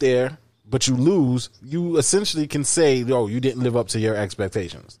make it there, but you lose, you essentially can say, you didn't live up to your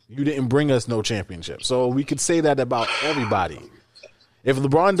expectations. You didn't bring us no championship. So we could say that about everybody. If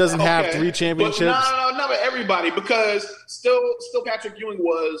LeBron doesn't have 3 championships, but not everybody, because still Patrick Ewing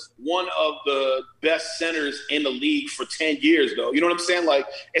was one of the best centers in the league for 10 years, though. You know what I'm saying? Like,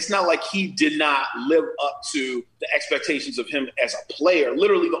 it's not like he did not live up to the expectations of him as a player.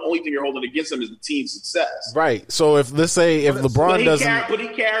 Literally, the only thing you're holding against him is the team's success. Right. So if LeBron doesn't, but he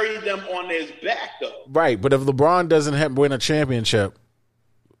carried them on his back, though. Right. But if LeBron doesn't win a championship,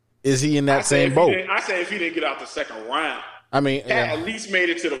 is he in that same boat? I say if he didn't get out the second round. I mean, at least made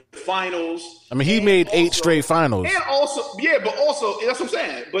it to the finals. I mean, he made 8 straight finals. And also, but also, that's what I'm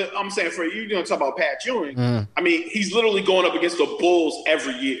saying. But I'm saying for you to talk about Pat Ewing, I mean, he's literally going up against the Bulls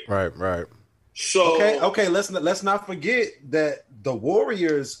every year. Right. So okay. Let's not forget that the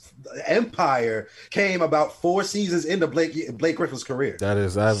Warriors empire came about 4 seasons into Blake Griffin's career.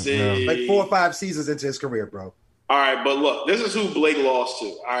 Like 4 or 5 seasons into his career, bro. All right, but look, this is who Blake lost to.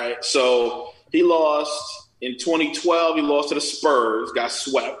 All right, so he lost. In 2012, he lost to the Spurs, got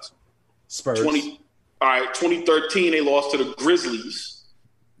swept. 2013, they lost to the Grizzlies.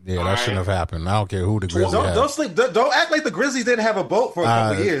 Yeah, that shouldn't have happened. I don't care who the Grizzlies Don't act like the Grizzlies didn't have a boat for a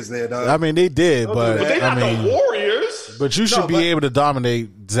couple years there, dog. I mean, they did, but they're not the Warriors. But you should be able to dominate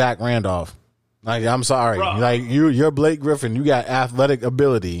Zach Randolph. Like, I'm sorry. Bro. Like, you're Blake Griffin. You got athletic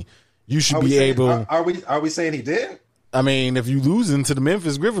ability. You should be able. Are we saying he did? I mean, if you losing to the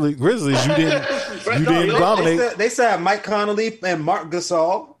Memphis Grizzlies, you didn't dominate. They said Mike Conley and Mark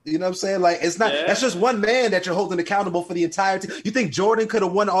Gasol. You know what I'm saying? Like, it's not. Yeah. That's just one man that you're holding accountable for the entire team. You think Jordan could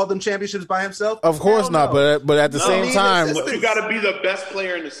have won all them championships by himself? Of course not. But at the same time, you got to be the best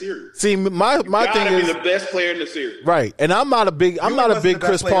player in the series. See, my thing is be the best player in the series, right? And I'm not a big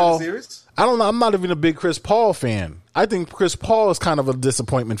Chris Paul. I don't know. I'm not even a big Chris Paul fan. I think Chris Paul is kind of a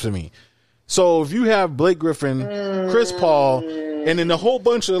disappointment for me. So if you have Blake Griffin, Chris Paul, and then a whole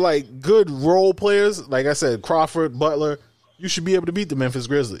bunch of like good role players, like I said, Crawford, Butler, you should be able to beat the Memphis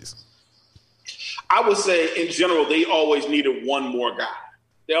Grizzlies. I would say in general, they always needed one more guy.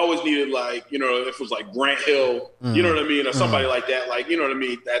 They always needed, like, you know, if it was like Grant Hill, you know what I mean, or somebody like that, like, you know what I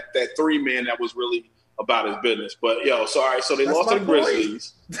mean, that three man that was really about his business. But sorry, so they lost to the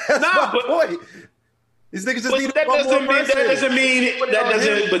Grizzlies. That's my boy. These niggas just need that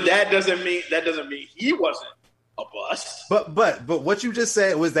doesn't mean he wasn't a bust. But what you just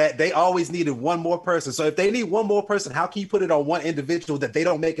said was that they always needed one more person. So if they need one more person, how can you put it on one individual that they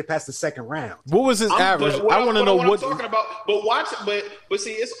don't make it past the second round? What was his average? I want to know what I'm talking about. But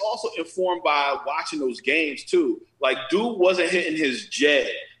see, it's also informed by watching those games too. Like, dude wasn't hitting his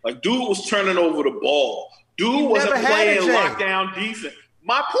jet. Like, dude was turning over the ball. Dude wasn't playing lockdown defense.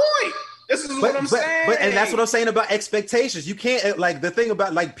 My point. This is what I'm saying. And that's what I'm saying about expectations. You can't, like, the thing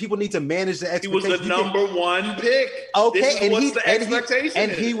about, like, people need to manage the expectations. He was the number one pick. Okay, and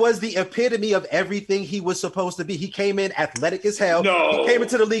he was the epitome of everything he was supposed to be. He came in athletic as hell. No. He came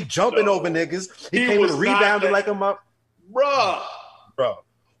into the league jumping over niggas. He came in rebounding like a up. Bro.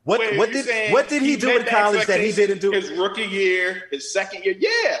 What did he do in college that he didn't do? His rookie year, his second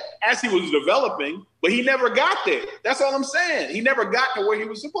year, as he was developing, but he never got there. That's all I'm saying. He never got to where he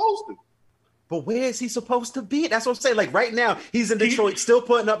was supposed to. But where is he supposed to be? That's what I'm saying. Like, right now, he's in Detroit, still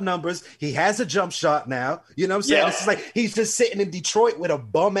putting up numbers. He has a jump shot now. You know what I'm saying? Yeah. It's just like he's just sitting in Detroit with a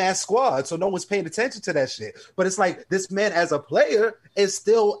bum-ass squad, so no one's paying attention to that shit. But it's like this man as a player is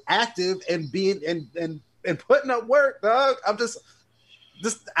still active and being and putting up work, dog. I'm just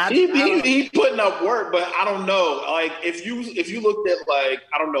he putting up work, but I don't know. Like, if you looked at, like,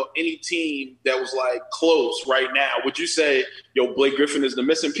 I don't know, any team that was like close right now, would you say, Blake Griffin is the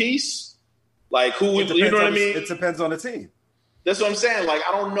missing piece? Like, who would, you know what I mean? It depends on the team. That's what I'm saying. Like,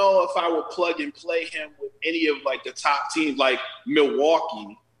 I don't know if I would plug and play him with any of, like, the top teams, like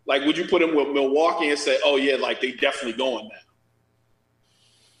Milwaukee. Like, would you put him with Milwaukee and say, oh, yeah, like, they definitely going now?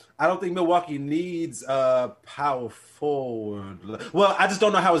 I don't think Milwaukee needs a power forward. Well, I just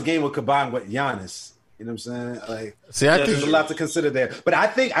don't know how his game would combine with Giannis. You know what I'm saying? Like, see, I think there's a lot to consider there. But I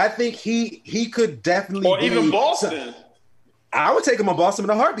think he could definitely or even Boston. I would take him on Boston in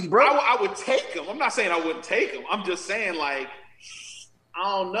a heartbeat, bro. I would take him. I'm not saying I wouldn't take him. I'm just saying, like, I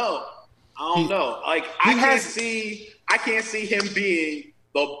don't know. Like, I can't see him being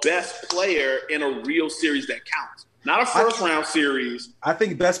the best player in a real series that counts. Not a first-round series. I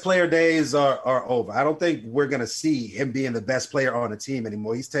think best player days are over. I don't think we're going to see him being the best player on the team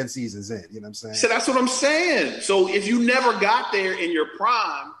anymore. He's 10 seasons in. You know what I'm saying? So that's what I'm saying. So if you never got there in your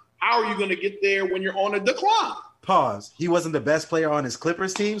prime, how are you going to get there when you're on a decline? Pause. He wasn't the best player on his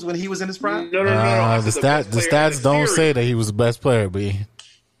Clippers teams when he was in his prime? No. The stats don't say that he was the best player, B.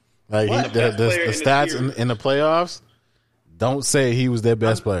 Like, the stats in the playoffs don't say he was their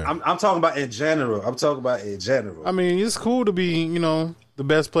best player. I'm talking about in general. I mean, it's cool to be, the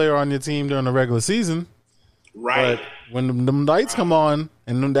best player on your team during the regular season. Right. But when the lights come on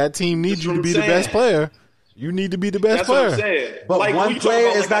and that team needs you to be the best player, you need to be the best player. What I'm saying. But like, one player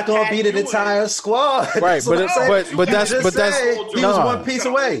is not going to beat an entire squad. Right, but that's he was one piece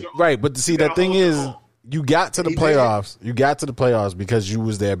away. Right, but see, the thing is, you got to the playoffs. You got to the playoffs because you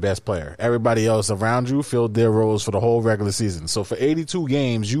was their best player. Everybody else around you filled their roles for the whole regular season. So for 82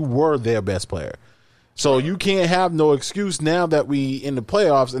 games, you were their best player. So you can't have no excuse now that we in the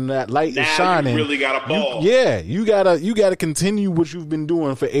playoffs and that light is shining. You really got a ball. You gotta continue what you've been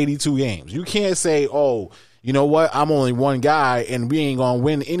doing for 82 games. You can't say, oh, you know what? I'm only one guy and we ain't gonna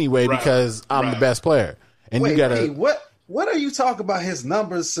win anyway because I'm the best player. And you gotta. What are you talking about? His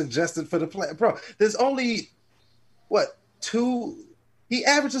numbers suggested for the play, bro? There's only two. He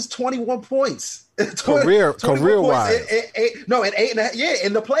averages 21 points. Career wise. In 8.5. Yeah,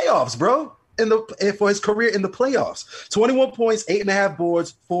 in the playoffs, bro. For his career in the playoffs, 21 points, 8.5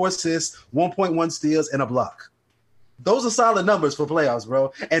 boards, 4 assists, 1.1 steals, and a block. Those are solid numbers for playoffs,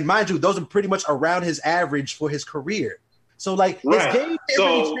 bro. And mind you, those are pretty much around his average for his career. So, like, his game can't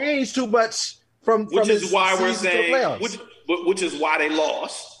really change too much which his is why we're season to the saying, playoffs. which is why they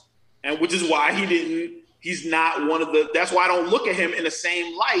lost, and which is why he's not one of the. That's why I don't look at him in the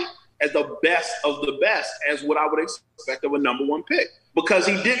same light as the best of the best as what I would expect of a number one pick, because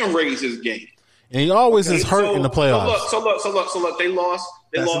he didn't raise his game. And he always is hurt in the playoffs. So look. They lost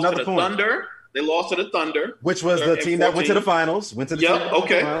to the Thunder. They lost to the Thunder, which was the team that went to the finals.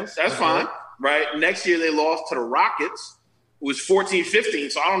 That's fine. Right. Next year they lost to the Rockets. It was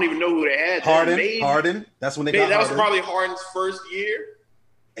 14-15, so I don't even know who they had. Harden. That's when they got Harden. That was probably Harden's first year.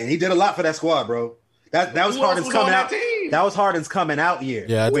 And he did a lot for that squad, bro. That was Harden's coming out. That was Harden's coming out year.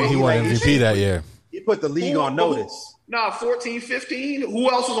 Yeah, I think he won MVP that year. He put the league on notice. 14-15.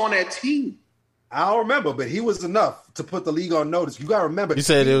 Who else was on that team? I don't remember, but he was enough to put the league on notice. You got to remember. You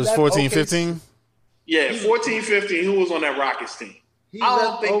said it was 14-15? Yeah, 14-15. Who was on that Rockets team? I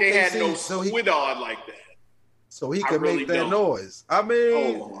don't think they had no squidard like that. So he could make that noise. I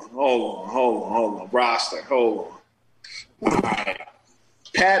mean, hold on. Roster, hold on. All right.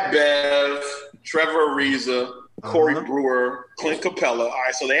 Pat Bev, Trevor Ariza, Corey Brewer, Clint Capella. All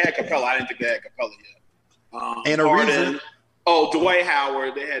right, so they had Capella. I didn't think they had Capella yet. And Ariza. Dwight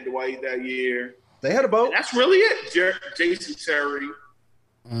Howard. They had Dwight that year. They had a boat. And that's really it. Jason Terry.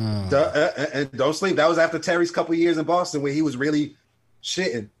 And don't sleep. That was after Terry's couple years in Boston where he was really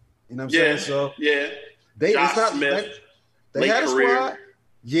shitting. You know what I'm saying? So Josh Smith. They had a squad.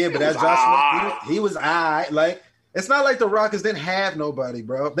 Yeah, but that Josh Smith, he was like, it's not like the Rockets didn't have nobody,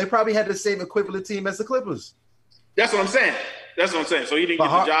 bro. They probably had the same equivalent team as the Clippers. That's what I'm saying. So he didn't get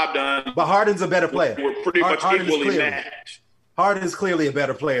the job done. But Harden's a better player. We're pretty much equally matched. Harden is clearly a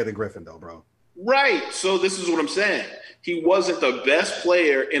better player than Griffin, though, bro. Right. So this is what I'm saying. He wasn't the best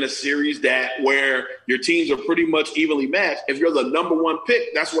player in a series where your teams are pretty much evenly matched. If you're the number one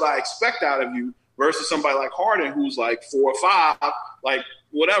pick, that's what I expect out of you, versus somebody like Harden who's like 4 or 5, like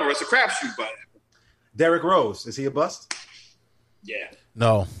whatever. It's a crapshoot by that. Derrick Rose, is he a bust? Yeah.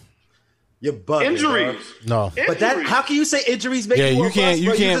 No. You're bugging, injuries. Bro. No. But how can you say injuries make you a bust?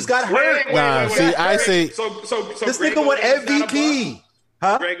 You just got hurt. I say so this nigga won MVP.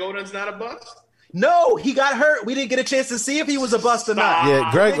 Huh? Greg Oden's not a bust? No, he got hurt. We didn't get a chance to see if he was a bust or not. Yeah,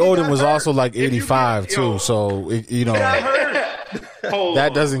 Greg Oden was also like 85 too, so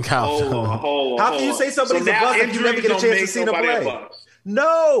that doesn't count. How can you say somebody's a bust if you never get a chance to see them play?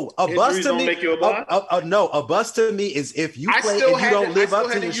 No, a bust to me. Make you a bust? No, a bust to me is if you play and you don't live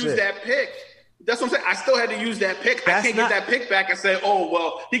up to your shit. That pick. That's what I'm saying. I still had to use that pick. I can't get that pick back and say, "Oh,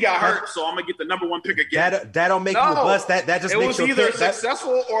 well, he got hurt, so I'm gonna get the number one pick again." That don't make you a bust. That just makes you a pick. It was either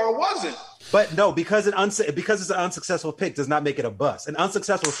successful or it wasn't. But no, because it's an unsuccessful pick does not make it a bust. An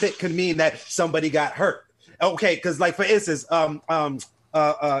unsuccessful pick could mean that somebody got hurt. Okay, because like for instance,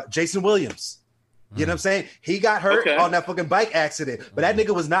 Jason Williams. You know what I'm saying? He got hurt on that fucking bike accident, but that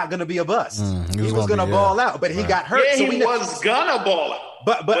nigga was not going to be a bust. He was going to ball out, but he got hurt. Yeah, so he was going to ball out.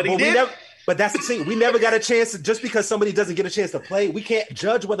 But we never. But that's the thing. We never got a chance. Just because somebody doesn't get a chance to play, we can't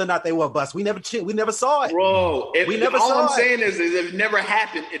judge whether or not they were a bust. We never saw it, bro. All I'm saying is if it never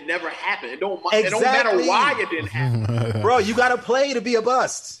happened, it never happened. It don't matter why it didn't happen, bro. You got to play to be a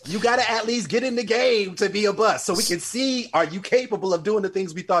bust. You got to at least get in the game to be a bust, so we can see: are you capable of doing the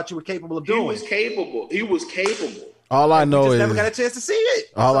things we thought you were capable of doing? He was capable. All I know is never got a chance to see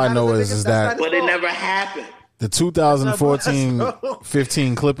it. All I know is that, but it never happened. The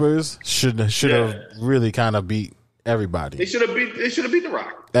 2014-15 Clippers should have really kind of beat everybody. They should have beat the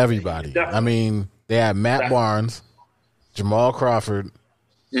Rockets. Everybody. Definitely. I mean, they had Matt Barnes, Jamal Crawford,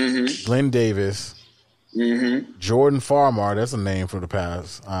 Glenn Davis, Jordan Farmar. That's a name for the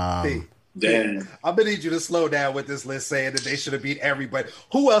past. Damn. I'm gonna need you to slow down with this list, saying that they should have beat everybody.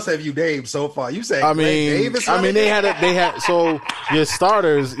 Who else have you named so far? You say Davis? They had so your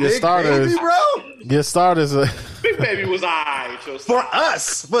starters, baby, bro. Your starters. Big Baby was alright for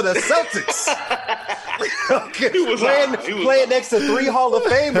us, for the Celtics. Playing next to 3 Hall of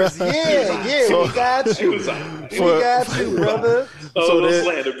Famers. Yeah, so, we got you. We got you, brother. So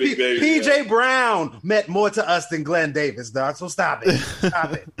slander, Big Baby. PJ Brown meant more to us than Glenn Davis, dog. So stop it.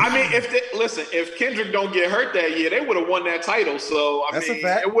 I mean, if Kendrick don't get hurt that year, they would have won that title. So that's a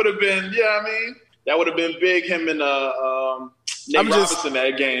fact. It would have been, that would have been big. Him and Nate Robinson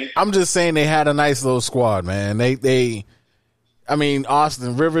that game. I'm just saying they had a nice little squad, man.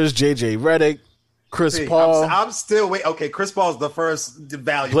 Austin Rivers, JJ Redick, Chris Paul. I'm still waiting. Okay, Chris Paul's the first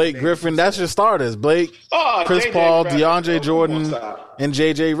value. Blake Griffin, that's your starters. Chris Paul, DeAndre Jordan, and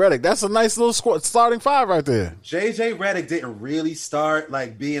JJ Redick. That's a nice little starting five right there. JJ Redick didn't really start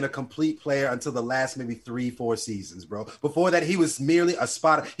like being a complete player until the last maybe 3-4 seasons, bro. Before that, he was merely a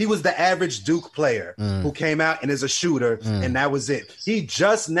spotter. He was the average Duke player who came out and is a shooter, and that was it. He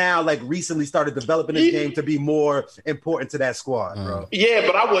just now, like, recently started developing his game to be more important to that squad, bro. Yeah,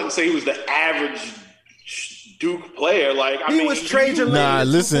 but I wouldn't say he was the average Duke player. Like, he was Trajan Langdon. Nah,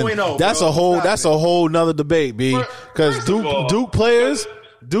 listen, 2.0, that's bro. a whole nother debate, B. Because Duke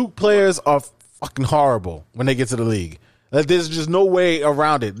players are fucking horrible when they get to the league. Like, there's just no way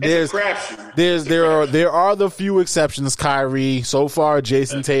around it. There are the few exceptions. Kyrie, so far,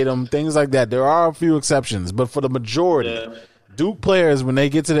 Jason Tatum, things like that. There are a few exceptions, but for the majority, Duke players, when they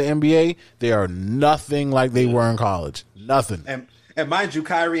get to the NBA, they are nothing like they were in college. Nothing. And mind you,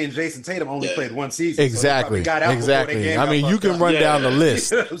 Kyrie and Jason Tatum only played one season. Exactly. So exactly. I mean, you can run down the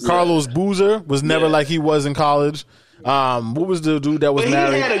list. Carlos Boozer was never like he was in college. What was the dude that was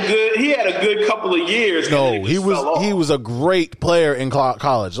married? He had a good couple of years. No, he was a great player in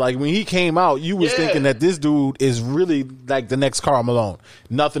college. Like, when he came out, you was thinking that this dude is really like the next Karl Malone.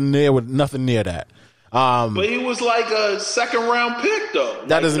 Nothing near that. But he was like a second round pick, though.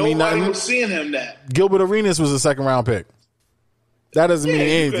 That doesn't mean nothing. Nobody was seeing him that. Gilbert Arenas was a second round pick. That doesn't mean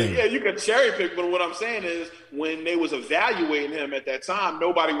anything. You could cherry pick, but what I'm saying is, when they was evaluating him at that time,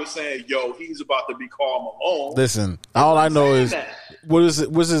 nobody was saying, "Yo, he's about to be Karl Malone." Listen, all I know is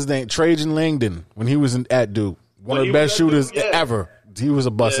what's his name? Trajan Langdon, when he was at Duke, one of the best shooters ever. He was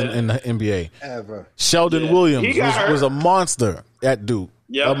a bust in the NBA. Ever. Sheldon Williams was a monster at Duke.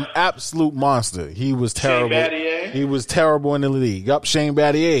 Yep. An absolute monster. He was terrible. Shane Battier. He was terrible in the league. Shane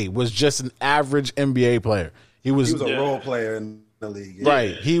Battier was just an average NBA player. He was a role player in the league.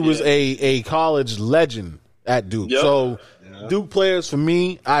 Right. He was a college legend at Duke. Yep. So Duke players, for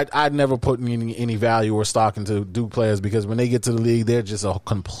me, I'd never put any value or stock into Duke players, because when they get to the league, they're just a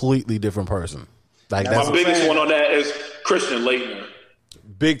completely different person. Like, my biggest one on that is Christian Laettner.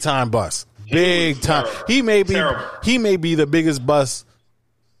 Big time bust. Big time. Terrible. He may be the biggest bust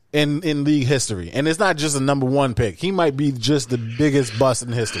in league history. And it's not just a number one pick. He might be just the biggest bust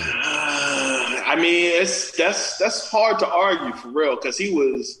in history. I mean, that's hard to argue, for real, because he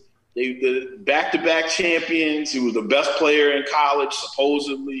was the back-to-back champions. He was the best player in college,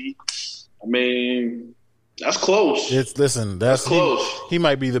 supposedly. I mean, that's close. That's close. He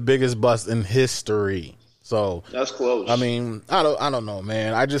might be the biggest bust in history. So that's close. I mean, I don't know,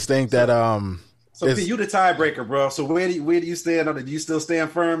 man. I just think that So you the tiebreaker, bro. So where do you stand on it? Do you still stand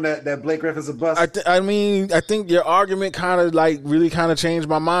firm that Blake Griffin's a bust? I think your argument really changed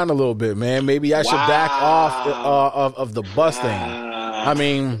my mind a little bit, man. Maybe I should back off of the busting. I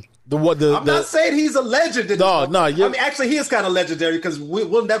mean, I'm not saying he's a legend. Actually, he is kind of legendary, because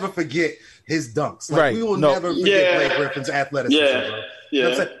we'll never forget his dunks. Like, we will never forget Blake Griffin's athleticism. Bro. Yeah. You know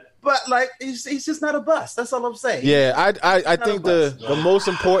what I'm saying? But, like, he's just not a bust. That's all I'm saying. Yeah, I think the most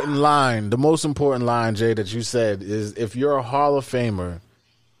important line, Jay, that you said is, if you're a Hall of Famer,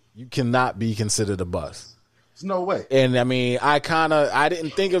 you cannot be considered a bust. There's no way. And I mean, I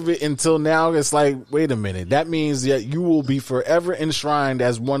didn't think of it until now. It's like, wait a minute. That means that you will be forever enshrined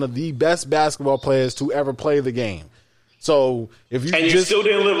as one of the best basketball players to ever play the game. So if you still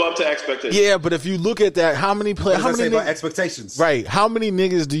didn't live up to expectations. Yeah, but if you look at that, how many about expectations? Right. How many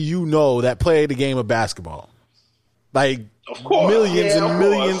niggas do you know that play the game of basketball? Like, millions and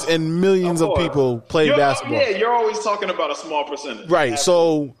millions and millions of people play basketball. Yeah, you're always talking about a small percentage. Right.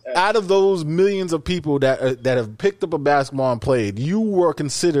 So out of those millions of people that have picked up a basketball and played, you were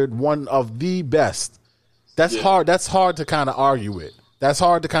considered one of the best. That's hard. That's hard to kind of argue with. That's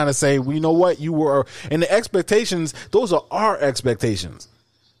hard to kind of say, well, you know what, you were, and the expectations, those are our expectations.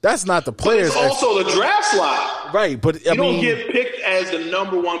 That's not the players. It's also the draft slot. Right, but you don't get picked as the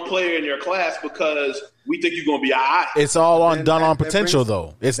number one player in your class because we think you're going to be all right. It's all done on potential,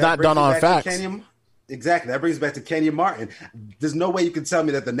 though. It's not done on facts. Exactly. That brings back to Kenyon Martin. There's no way you can tell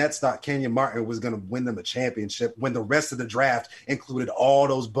me that the Nets thought Kenyon Martin was going to win them a championship when the rest of the draft included all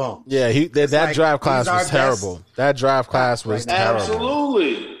those bums. Yeah, that draft class was terrible. That draft class was terrible.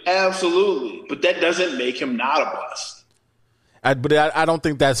 Absolutely. But that doesn't make him not a bust. But I don't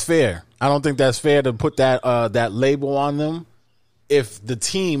think that's fair. I don't think that's fair to put that label on them if the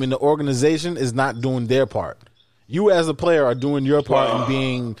team and the organization is not doing their part. You as a player are doing your part in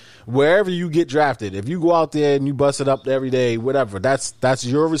being wherever you get drafted. If you go out there and you bust it up every day, whatever, that's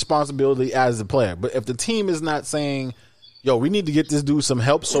your responsibility as a player. But if the team is not saying, yo, we need to get this dude some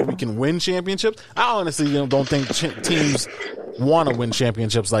help so we can win championships, I honestly don't think teams want to win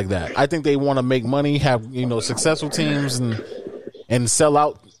championships like that. I think they want to make money, have successful teams and sell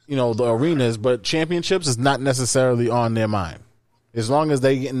out the arenas, but championships is not necessarily on their mind. As long as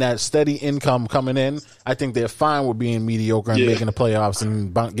they getting that steady income coming in, I think they're fine with being mediocre and making the playoffs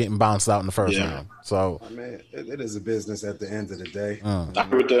and getting bounced out in the first round. So, I mean, it is a business at the end of the day. I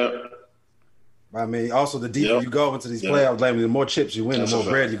agree with that. I mean, also the deeper you go into these playoffs, like the more chips you win, the more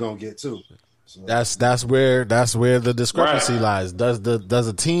bread you're gonna get too. So. That's where the discrepancy lies. Does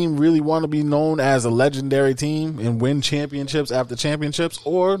a team really want to be known as a legendary team and win championships after championships,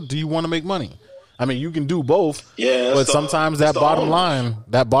 or do you want to make money? I mean, you can do both, but sometimes that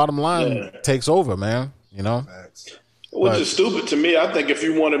bottom line takes over, man. You know, which is stupid to me. I think if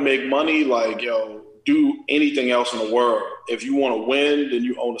you want to make money, like do anything else in the world. If you want to win, then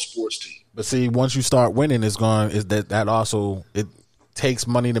you own a sports team. But see, once you start winning, that also it takes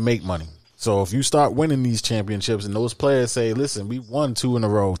money to make money. So if you start winning these championships and those players say, "Listen, we won 2 in a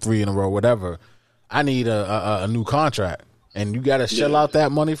row, 3 in a row, whatever. I need a new contract." And you got to shell out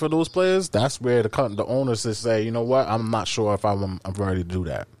that money for those players. That's where the owners just say, you know what, I'm not sure if I'm ready to do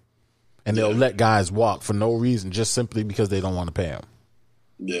that. And they'll let guys walk for no reason, just simply because they don't want to pay them.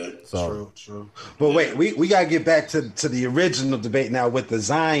 Yeah, so true. But wait, we got to get back to the original debate now with the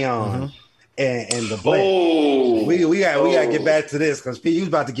Zion and the Blake. Oh, we got to get back to this because Pete, you was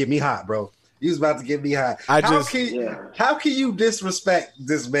about to get me hot, bro. You was about to get me hot. How can you disrespect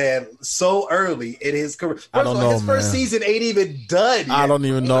this man so early in his career? I don't know, his first season ain't even done yet. I don't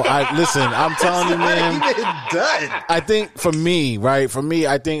even know. Listen, I'm telling you, man. Not even done. I think for me,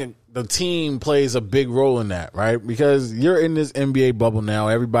 I think the team plays a big role in that, right? Because you're in this NBA bubble now.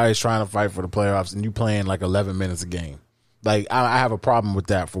 Everybody's trying to fight for the playoffs, and you playing like 11 minutes a game. Like, I have a problem with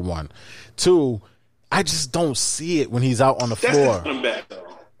that, for one. 2, I just don't see it when he's out on the floor.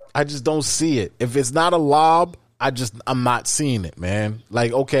 I just don't see it. If it's not a lob, I'm not seeing it, man.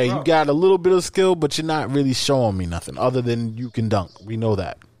 Like, okay, you got a little bit of skill, but you're not really showing me nothing other than you can dunk. We know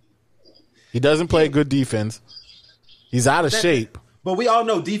that. He doesn't play good defense. He's out of shape. But we all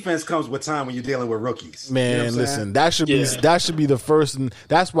know defense comes with time when you're dealing with rookies. Man, you know listen, that should be the first, and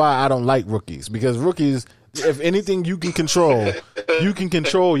that's why I don't like rookies, because rookies, if anything you can control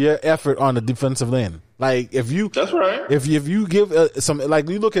your effort on the defensive end. Like that's right. If you give some, like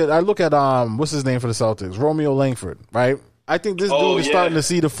I look at what's his name for the Celtics, Romeo Langford, right? I think this dude is starting to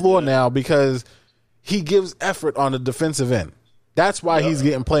see the floor now because he gives effort on the defensive end. That's why he's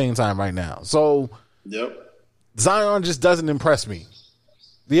getting playing time right now. So Zion just doesn't impress me.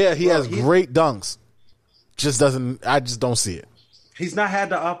 Yeah, he has great dunks. I just don't see it. He's not had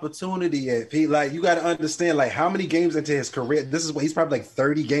the opportunity yet, Pete. Like, you got to understand, like, how many games into his career? This is what he's probably like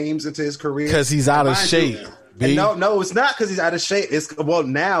 30 games into his career. Because he's out of shape. No, it's not because he's out of shape.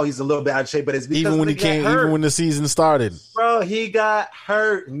 Now he's a little bit out of shape, but it's because even when the season started. Bro, he got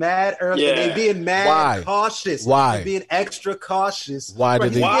hurt mad early. Yeah. They being mad cautious. Why? They being extra cautious. Why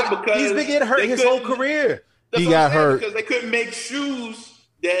did he? Because he's been getting hurt his whole career. He got hurt because they couldn't make shoes.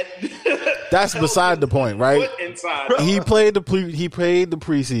 That's beside the point, right? He played the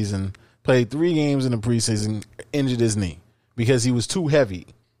preseason, played 3 games in the preseason, injured his knee because he was too heavy.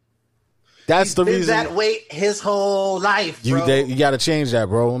 That's the reason. That weight his whole life, bro. You got to change that,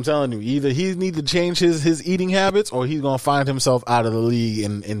 bro. I'm telling you. Either he needs to change his eating habits, or he's gonna find himself out of the league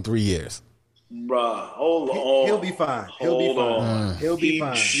in 3 years. Bruh, hold on. He'll be fine. He'll be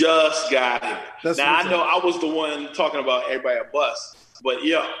fine. He just got it. Now I know I was the one talking about everybody a bust. But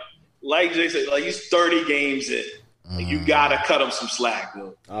like Jay said, like he's 30 games in. You gotta cut him some slack,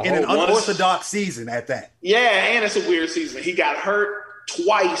 bro. In an unorthodox season at that. Yeah, and it's a weird season. He got hurt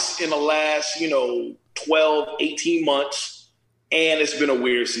twice in the last, 12, 18 months, and it's been a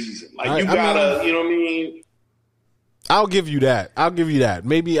weird season. Like you gotta, you know what I mean? I'll give you that.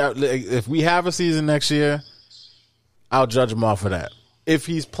 Maybe if we have a season next year, I'll judge him off of that. If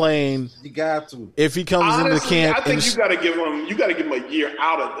he's playing, you got to. If he comes into camp, I think you got to give him a year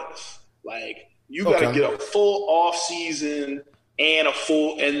out of this. Like you got to get a full off season and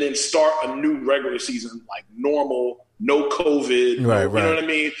then start a new regular season like normal, no COVID. Right. You know what I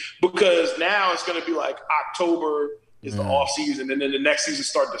mean? Because now it's going to be like October is the off season, and then the next season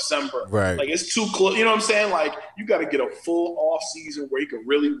start December. Right. Like it's too close. You know what I'm saying? Like you got to get a full off season where he can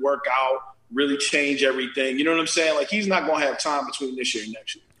really work out. Really change everything. You know what I'm saying? Like he's not going to have time between this year and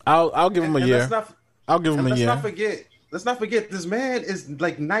next year. I'll give him a year. I'll give him a year. Let's not forget this man is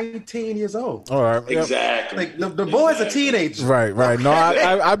like 19 years old. All right. Exactly. Like the boy's a teenager. Right. No,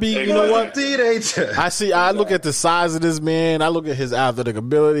 I be, you know what? Teenager. I look at the size of this man. I look at his athletic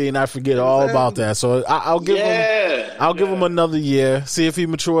ability, and I forget all about that. So I'll give him another year. See if he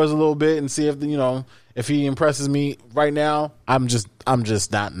matures a little bit, and see if if he impresses me. Right now, I'm just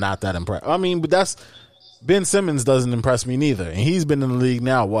not that impressed. I mean, but that's Ben Simmons doesn't impress me neither, and he's been in the league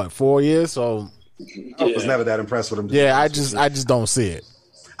now 4 years. So I was never that impressed with him. Yeah, I just don't see it.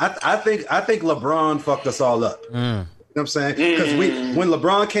 I think LeBron fucked us all up. You know what I'm saying? Because when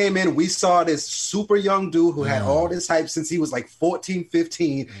LeBron came in, we saw this super young dude who had all this hype since he was like 14,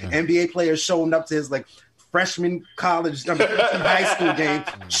 15. NBA players showing up to his like freshman college, high school game.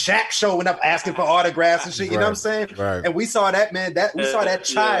 Shaq showing up asking for autographs and shit. You know what I'm saying? Right. And we saw that man. We saw that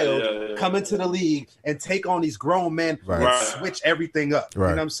child come into the league and take on these grown men and switch everything up. You know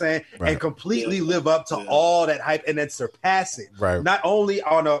what I'm saying? And completely live up to all that hype and then surpass it. Right. Not only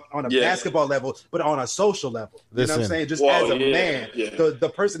on a basketball level, but on a social level. You know what I'm saying? Just as a man,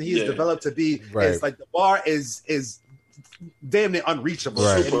 the person he has developed to be is like the bar is damn near unreachable to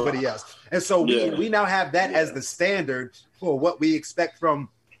anybody else. And so we now have that as the standard for what we expect from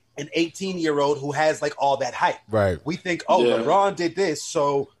an 18-year-old who has like all that hype. Right. We think, LeBron did this,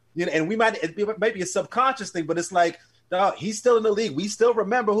 so and it might be a subconscious thing, but it's like, dog, he's still in the league. We still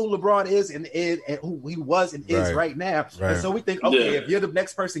remember who LeBron is and who he was and is right now. Right. And so we think, if you're the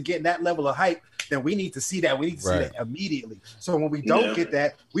next person getting that level of hype, then we need to see that. We need to see that immediately. So when we don't get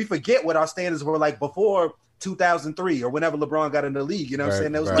that, we forget what our standards were like before 2003 or whenever LeBron got in the league. You know what I'm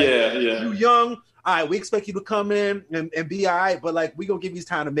saying? That was like, you young. All right, we expect you to come in and be all right, but like, we're going to give you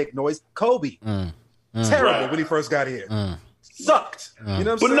time to make noise. Kobe, terrible when he first got here. Sucked. You know what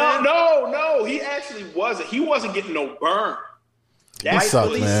I'm saying? But no, he actually wasn't. He wasn't getting no burn. He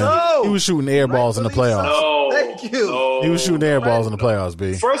sucked, man. So. He was shooting air balls in the playoffs. No, thank you. No. He was shooting air balls in the playoffs,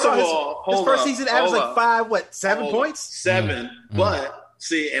 B. First of all, his first season averaged like 7 points? 7, but...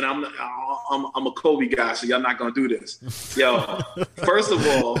 See, and I'm a Kobe guy, so y'all not gonna do this. Yo, first of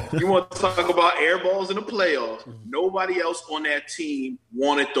all, you want to talk about air balls in the playoffs? Nobody else on that team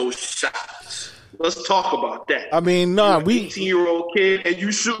wanted those shots. Let's talk about that. I mean, You're an 18-year-old kid, and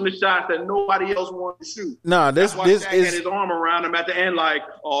you shooting the shots that nobody else wanted to shoot. That's why Shaq had his arm around him at the end, like,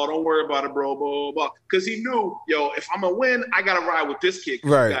 "Oh, don't worry about it, bro." Blah, blah, blah. Because he knew, if I'm gonna win, I gotta ride with this kid.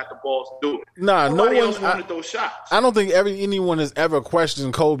 Right, he got the balls to do it. Nobody else wanted those shots. I don't think anyone has ever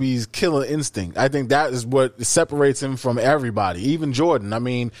questioned Kobe's killer instinct. I think that is what separates him from everybody, even Jordan. I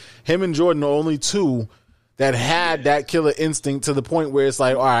mean, him and Jordan are only two that had that killer instinct to the point where it's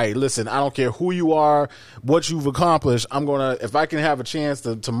like, all right, listen, I don't care who you are, what you've accomplished. If I can have a chance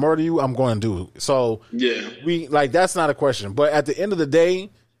to murder you, I'm going to do it. So that's not a question. But at the end of the day,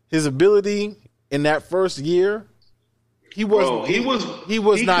 his ability in that first year, he was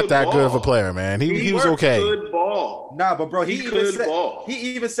not that good of a player, man. He was okay. Good ball. Nah, but bro, he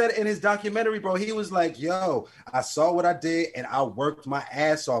even said it in his documentary, bro. He was like, "Yo, I saw what I did, and I worked my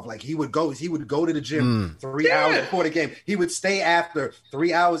ass off." Like he would go to the gym 3 hours before the game. He would stay after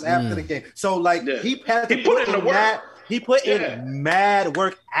 3 hours after the game. So like he had to put in the work. He put in mad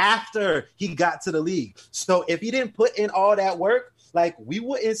work after he got to the league. So if he didn't put in all that work, like we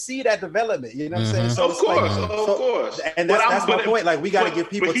wouldn't see that development. You know what I'm saying? So of course. And that's my point. Like we got to give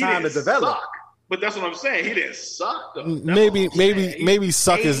people time to develop. Suck. But that's what I'm saying. He didn't suck. Though. Maybe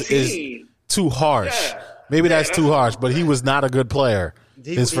suck is too harsh. Yeah. Maybe that's too harsh. But he was not a good player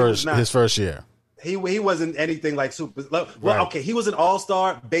his first year. He wasn't anything like super. Well, okay, he was an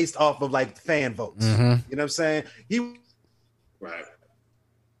all-star based off of like fan votes. You know what I'm saying?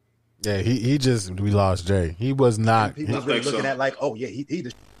 Yeah, he just we lost Jay. He was not. People was really looking at like, oh yeah, he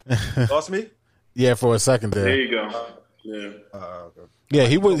just lost me. Yeah, for a second there. There you go. Yeah. Okay. Yeah,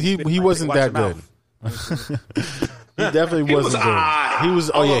 he wasn't that good. He definitely wasn't good. He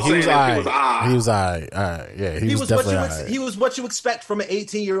was. Oh yeah, he was alright. He was alright. Yeah, he was definitely alright. He was what you expect from an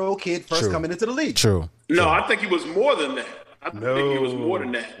 18-year-old kid first coming into the league. True. No, I think he was more than that. I think he was more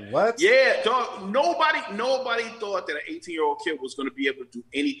than that. What? Yeah, dog. Nobody thought that an 18-year-old kid was going to be able to do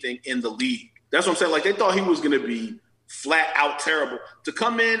anything in the league. That's what I'm saying. Like they thought he was going to be flat out terrible. To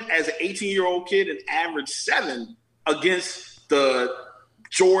come in as an 18-year-old kid and average 7 against the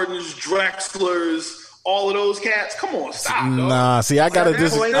Jordans, Drexlers, all of those cats. Come on, stop. Nah, see, I gotta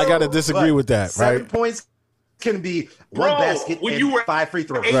disagree with that. 7 points can be one basket and 5 free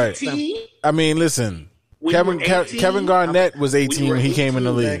throws. 18? Right. I mean, listen. Kevin Garnett was 18 when he came in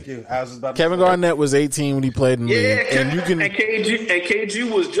the league. Thank you. I was about Kevin Garnett was 18 when he played in the league. And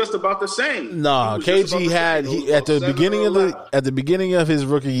KG was just about the same. No, KG had at the beginning of his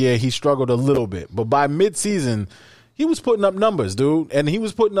rookie year, he struggled a little bit, but by midseason, he was putting up numbers, dude, and he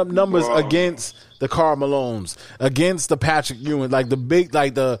was putting up numbers against the Karl Malones, against the Patrick Ewing, like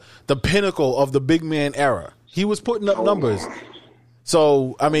the pinnacle of the big man era. He was putting up numbers.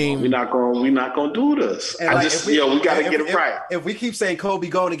 So I mean, we're not gonna do this. We gotta get it right. If we keep saying Kobe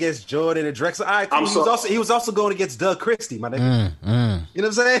going against Jordan and Drexler, all right, cool. He was also going against Doug Christie, my nigga. You know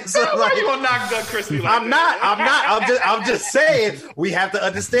what I'm saying? So why you gonna knock Doug Christie? Like I'm not. I'm just saying we have to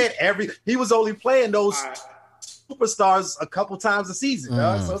understand he was only playing those superstars a couple times a season,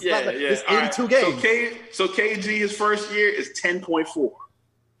 dog. So it's not like it's 82 games. So KG his first year is 10.4.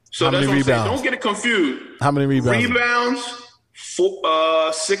 So How that's many what I'm saying. rebounds? Don't get it confused. How many rebounds? Rebounds,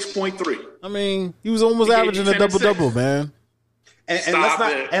 6.3. I mean, he was almost averaging a double-double, man. And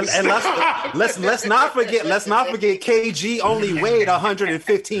let's not forget KG only weighed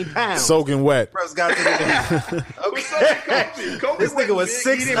 115 pounds. Soaking wet. Bro's got to Kobe this nigga was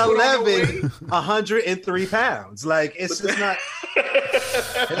big. He didn't put on no 6'11", 103 pounds. Like, it's just not.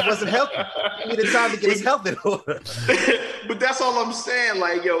 It wasn't healthy. He needed time to get his health in order. But that's all I'm saying.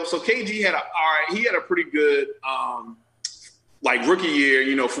 Like, so KG had a pretty good like rookie year,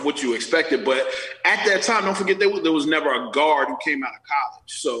 you know, for what you expected. But at that time, don't forget there was never a guard who came out of college.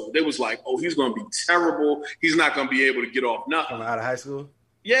 So they was like, oh, he's going to be terrible. He's not going to be able to get off nothing. Coming out of high school?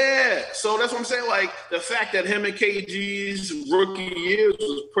 Yeah. So that's what I'm saying. Like, the fact that him and KG's rookie years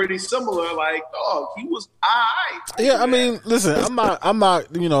was pretty similar, like, he was all right. Yeah, I mean, listen, I'm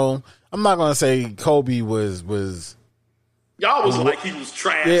not, you know, I'm not going to say Kobe was Y'all was like he was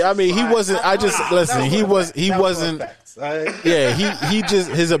trash. Yeah, I mean, he wasn't. He wasn't. Yeah, he just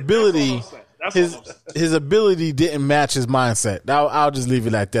his ability didn't match his mindset. I'll just leave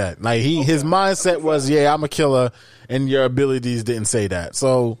it at that. Like his mindset was, I'm a killer, and your abilities didn't say that.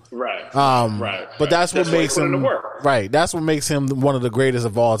 So right. But that's what makes him right. That's what makes him one of the greatest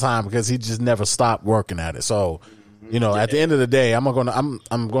of all time because he just never stopped working at it. So, you know, at the end of the day, I'm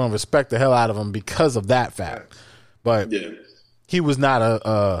gonna respect the hell out of him because of that fact. But he was not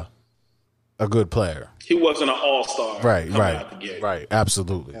a good player. He wasn't an all-star. Right.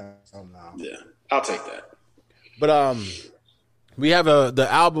 Absolutely. Yeah, I'll take that. But we have the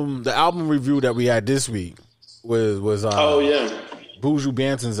album review that we had this week was Buju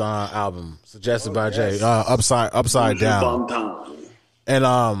Banton's album suggested by Jay, Upside Down. And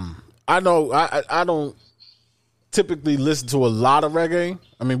I know I don't typically listen to a lot of reggae.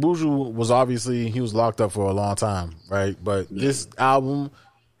 I mean, Buju was he was locked up for a long time, right? But this album,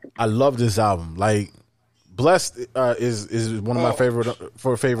 I love this album. Like, Blessed is one of my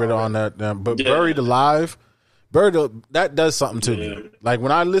favorite on that. But Buried Alive, that does something to me. Like,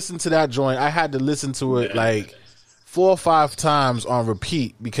 when I listened to that joint, I had to listen to it like 4 or 5 times on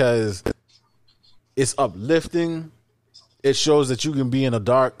repeat because it's uplifting. It shows that you can be in a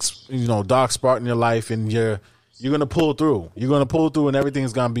dark spot in your life, and you're gonna pull through. You're gonna pull through, and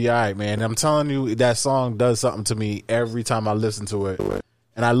everything's gonna be all right, man. And I'm telling you, that song does something to me every time I listen to it.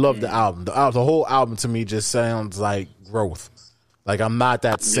 And I love the album. The whole album to me just sounds like growth. Like I'm not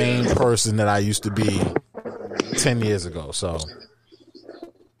that same person that I used to be 10 years ago. So,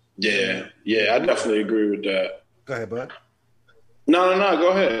 yeah, I definitely agree with that. Go ahead, bud. No.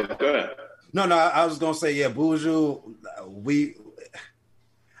 Go ahead. No. I was gonna say, Buju.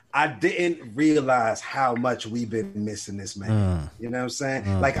 I didn't realize how much we've been missing this man. You know what I'm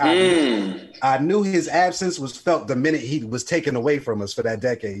saying? Like I knew his absence was felt the minute he was taken away from us for that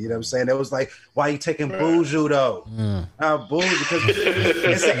decade. You know what I'm saying? It was like, why are you taking Buju though? Buju, because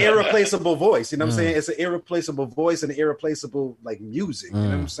it's an irreplaceable voice. You know what I'm saying? It's an irreplaceable voice and irreplaceable like music. You know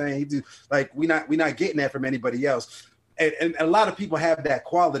what I'm saying? We're not getting that from anybody else. And a lot of people have that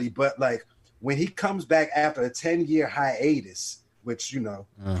quality, but like when he comes back after a 10-year hiatus, which, you know,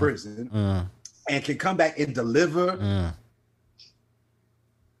 prison, and can come back and deliver.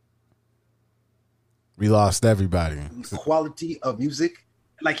 We lost everybody. Quality of music.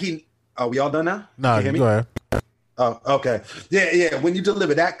 Like are we all done now? No, you go ahead. Oh, okay. Yeah. When you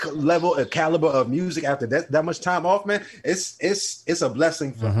deliver that level of caliber of music after that much time off, man, it's a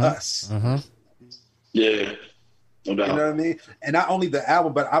blessing for us. Yeah. No doubt. You know what I mean? And not only the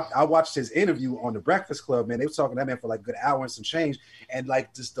album, but I watched his interview on the Breakfast Club, man. They were talking to that man for like a good hour and some change. And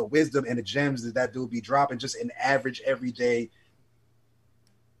like just the wisdom and the gems that dude be dropping just in average everyday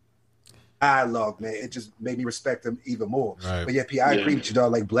dialogue, man. It just made me respect him even more. Right. But yeah, I agree with you,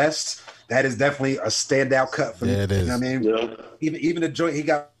 dog. Like Blessed, that is definitely a standout cut for me. It is. You know what I mean? Yeah. Even the joint he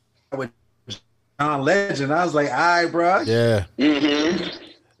got with John Legend, I was like, all right, bro. Yeah.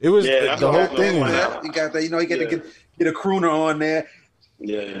 It was the whole thing. You got that, you know, you got to get a crooner on there.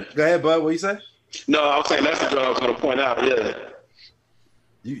 Yeah. Go ahead, bud. What you say? No, I was saying that's the joint I was going to point out. Yeah.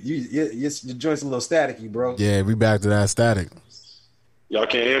 Your joint's a little staticky, bro. Yeah, we back to that static. Y'all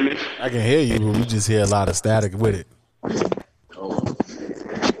can't hear me? I can hear you, but we just hear a lot of static with it. Oh.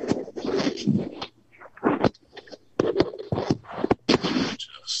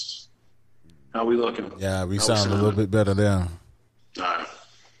 How we looking? Yeah, we sound a little bit better there. All right.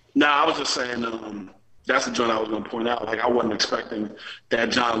 No, I was just saying that's the joint I was gonna point out. Like I wasn't expecting that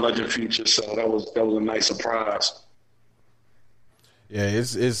John Legend feature, so that was a nice surprise. Yeah,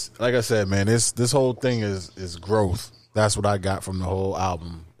 it's like I said, man. This whole thing is growth. That's what I got from the whole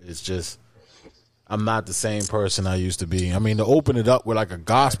album. It's just I'm not the same person I used to be. I mean, to open it up with like a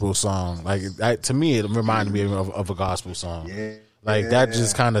gospel song, like to me, it reminded me of a gospel song. Yeah, like that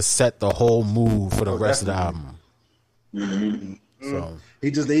just kind of set the whole mood for the rest definitely. of the album. So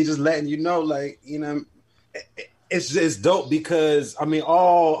He just letting you know, like, you know, it's dope because I mean,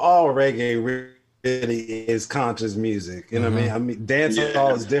 all reggae really is conscious music. You know what I mean? I mean,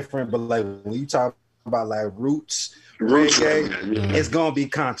 dancehall is different, but like when you talk about like roots reggae, it's gonna be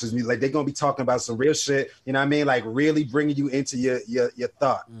conscious music. Like they're gonna be talking about some real shit. You know what I mean? Like really bringing you into your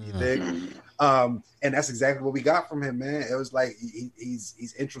thought. You dig? And that's exactly what we got from him, man. It was like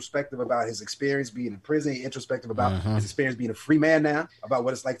he's introspective about his experience being in prison. He's introspective about his experience being a free man now, about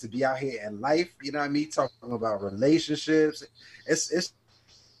what it's like to be out here in life. You know what I mean? Talking about relationships. It's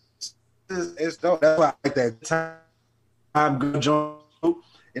dope. That's why I like that time good joint.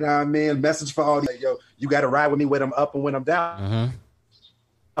 You know what I mean? Message for all these, like, yo, you got to ride with me when I'm up and when I'm down.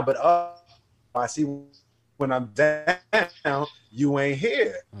 But I see when I'm down, you ain't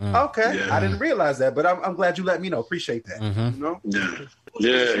here. Okay, I didn't realize that, but I'm glad you let me know. Appreciate that. You know?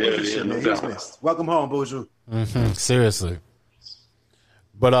 Yeah. No doubt. Welcome home, Buju. Seriously.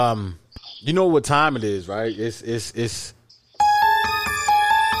 But you know what time it is, right? It's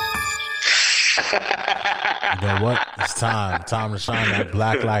you know what? It's time to shine that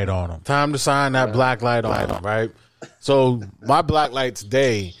black light on them. Time to shine that black light on them, right? So my black light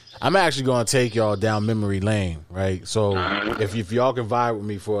today, I'm actually going to take y'all down memory lane, right? So if y'all can vibe with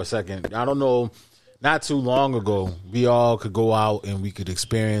me for a second, I don't know, not too long ago, we all could go out and we could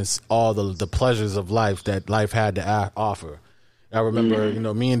experience all the pleasures of life that life had to offer. I remember, you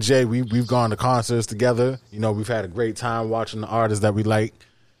know, me and Jay, we've gone to concerts together. You know, we've had a great time watching the artists that we like.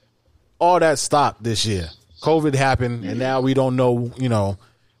 All that stopped this year. COVID happened, and now we don't know, you know,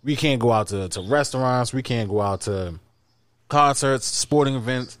 we can't go out to restaurants. We can't go out to concerts, sporting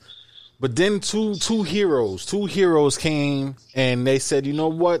events. But then two heroes came, and they said, you know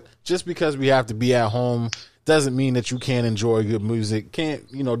what? Just because we have to be at home doesn't mean that you can't enjoy good music.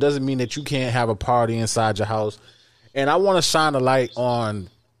 Doesn't mean that you can't have a party inside your house. And I want to shine a light on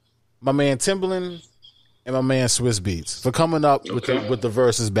my man Timbaland and my man Swiss Beats for coming up with the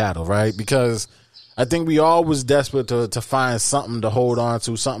versus battle, right? Because I think we all was desperate to find something to hold on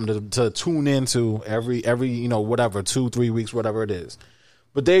to, something to tune into every 2-3 weeks, whatever it is.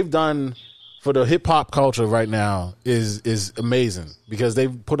 But they've done for the hip hop culture right now is amazing because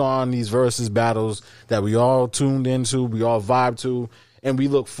they've put on these versus battles that we all tuned into, we all vibe to, and we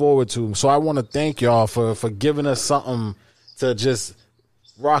look forward to. So I want to thank y'all for giving us something to just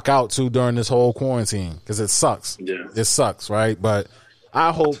rock out to during this whole quarantine because it sucks. Yeah. It sucks, right? But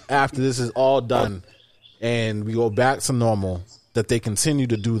I hope after this is all done and we go back to normal that they continue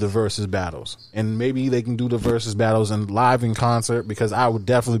to do the versus battles. And maybe they can do the versus battles and live in concert because I would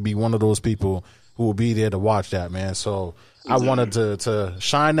definitely be one of those people who will be there to watch that, man. So I wanted to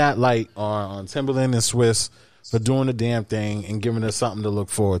shine that light on Timbaland and Swiss for doing the damn thing and giving us something to look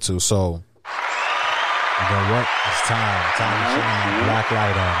forward to. So you know what? It's time to shine that black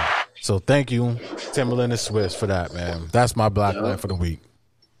light on. So thank you, Timbaland and Swiss, for that, man. That's my black light for the week.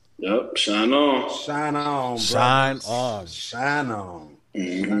 Yep, shine on. Shine on, bro. Shine on. Shine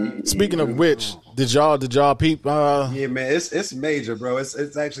on. Speaking of which, did y'all peep? Yeah, man, it's major, bro.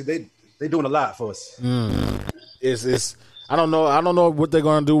 It's actually they doing a lot for us. It's I don't know what they're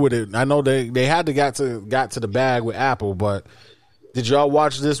gonna do with it. I know they had to got to the bag with Apple, but did y'all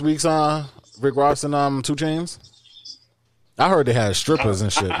watch this week's Rick Ross and 2 Chainz? I heard they had strippers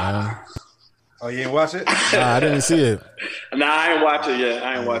and shit, man. Oh, you didn't watch it? Nah, I didn't see it. Nah, I ain't watch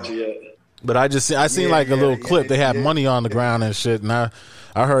it yet. But I seen like a little clip. They had money on the ground and shit, and I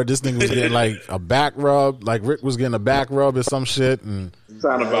heard this nigga was getting like a back rub, like Rick was getting a back rub or some shit, and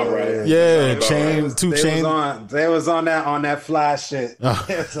sound about right. Yeah, Chain, 2 Chainz. They was on that fly shit.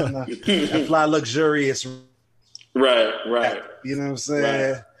 That fly luxurious. Right. You know what I'm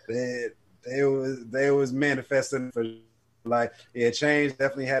saying? Right. They was manifesting for like Chainz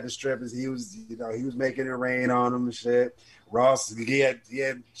definitely had the strippers. He was making it rain on them and shit. Ross, he had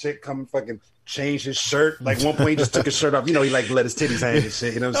chick come fucking change his shirt. Like one point he just took his shirt off. You know, he like let his titties hang and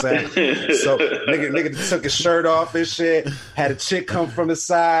shit. You know what I'm saying? So nigga took his shirt off and shit. Had a chick come from the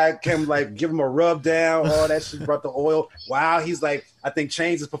side, came like give him a rub down. All that shit, brought the oil. Wow, he's like, I think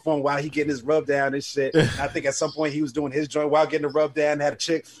Chainz is performing while he getting his rub down and shit. And I think at some point he was doing his joint while getting the rub down. Had a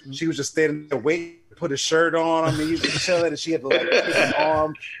chick, she was just standing there waiting to put a shirt on. I mean, he was chilling, and she had to like take his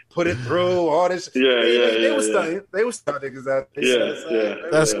arm, put it through all this. They were stunning. They were stunning niggas out there.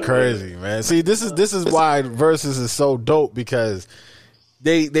 That's crazy, man. See, this is why Versus is so dope, because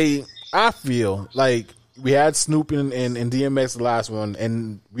they I feel like we had Snoop and DMX the last one,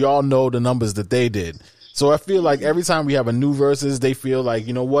 and we all know the numbers that they did. So I feel like every time we have a new Versus, they feel like,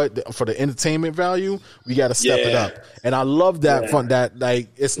 you know what, for the entertainment value, we got to step it up. And I love that fun, that like,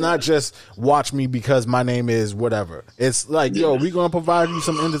 it's not just watch me because my name is whatever. It's like, yo, we're going to provide you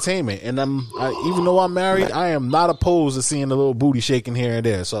some entertainment. And even though I'm married, I am not opposed to seeing a little booty shaking here and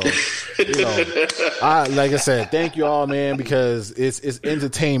there. So, you know, like I said, thank you all, man, because it's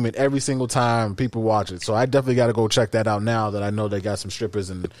entertainment every single time people watch it. So I definitely got to go check that out now that I know they got some strippers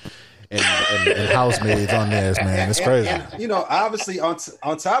and housemaids on there, man. It's crazy. And, you know, obviously on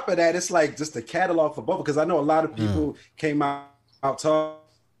top of that, it's like just a catalog for both, because I know a lot of people came out talking,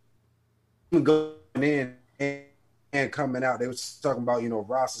 going in and coming out. They was talking about, you know,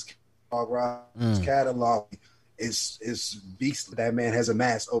 Ross's catalog is beast that man has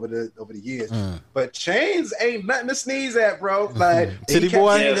amassed over the years. But Chainz ain't nothing to sneeze at, bro. Like Titty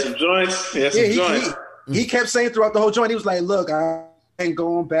Boy, some joints. He kept saying throughout the whole joint, he was like, "Look, I ain't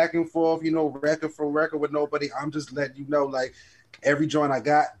going back and forth, you know, record for record with nobody. I'm just letting you know, like, every joint I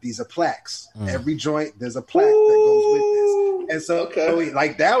got, these are plaques. Every joint, there's a plaque that goes with this." And so,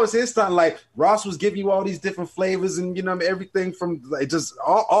 like, that was his time. Like, Ross was giving you all these different flavors and, you know, everything from like just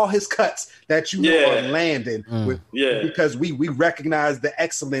all his cuts that you know are landing with, because we recognize the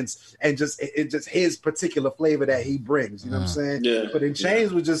excellence and just his particular flavor that he brings. You know what I'm saying? Yeah. But in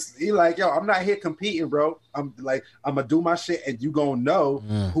Chainz was just, he like, yo, I'm not here competing, bro. I'm gonna do my shit and you gonna know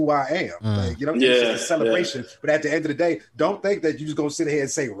who I am. Like, you know, it's a celebration. But at the end of the day, don't think that you just gonna sit here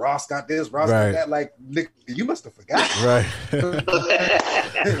and say Ross got this, Ross got that. Like, you must have forgotten. Right.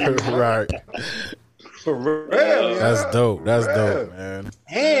 Right. For real, that's dope. That's dope, man.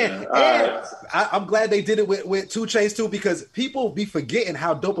 And I'm glad they did it with 2 Chainz too, because people be forgetting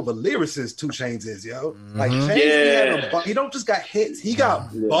how dope of a lyricist 2 Chainz is, yo. Like Chainz, he don't just got hits, he got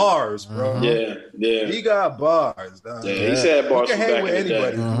bars, bro. He got bars, dog. Yeah, he said bars. He can hang with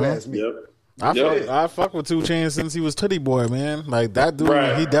anybody. You ask me. I fuck with 2 Chainz since he was Titty Boy, man. Like that dude,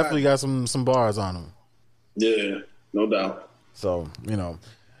 he definitely got some bars on him. Yeah, no doubt. So, you know.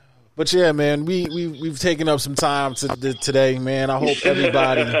 But yeah, man, we've taken up some time today, man. I hope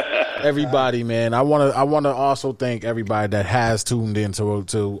everybody, man. I want to also thank everybody that has tuned in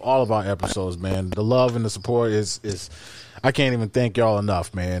to all of our episodes, man. The love and the support is I can't even thank y'all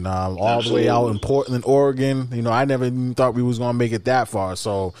enough, man. All the way out in Portland, Oregon. You know, I never even thought we was gonna make it that far.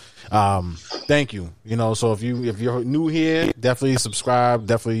 So, thank you. You know, so if you're new here, definitely subscribe.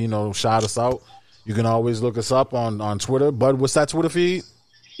 Definitely, you know, shout us out. You can always look us up on Twitter. Bud, what's that Twitter feed?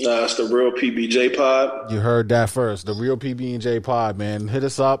 It's the Real PBJ Pod. You heard that first. The Real PB&J Pod, man. Hit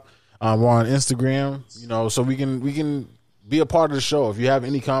us up. We're on Instagram, you know, so we can be a part of the show. If you have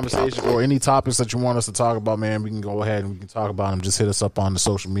any conversation or any topics that you want us to talk about, man, we can go ahead and we can talk about them. Just hit us up on the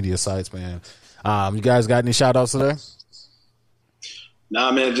social media sites, man. You guys got any shout outs today?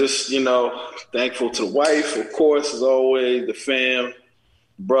 Nah, man, just, you know, thankful to the wife, of course, as always, the fam,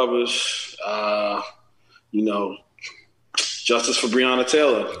 brothers, you know, justice for Breonna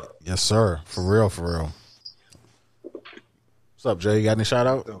Taylor. Yes, sir. For real, for real. What's up, Jay? You got any shout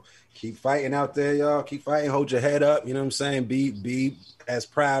out? Keep fighting out there, y'all. Keep fighting. Hold your head up. You know what I'm saying? Be as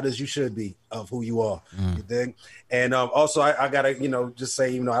proud as you should be of who you are. You think? And also, I gotta, you know, just say,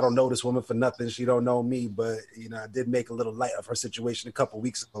 you know, I don't know this woman for nothing. She don't know me, but you know, I did make a little light of her situation a couple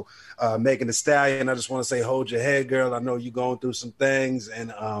weeks ago. Megan Thee Stallion, I just want to say, hold your head, girl. I know you're going through some things,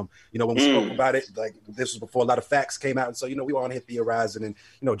 and you know, when we spoke about it, like this was before a lot of facts came out, and so you know, we were on here theorizing and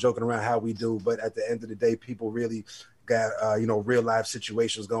you know, joking around how we do, but at the end of the day, people really got you know, real life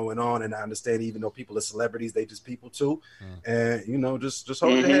situations going on, and I understand even though people are celebrities, they just people too, and you know, just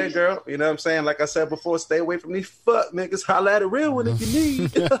hold your head, girl. You know what I'm saying? Like I said before, stay away from these fuck niggas. Holla at a real one if you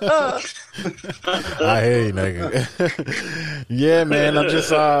need. I hear you, nigga. Yeah, man.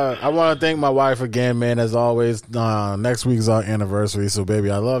 I want to thank my wife again, man. As always, next week is our anniversary, so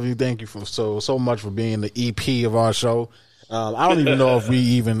baby, I love you. Thank you for so much for being the EP of our show. I don't even know if we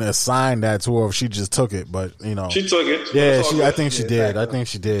even assigned that to her, if she just took it, but you know, she took it. Yeah, I think she did. I think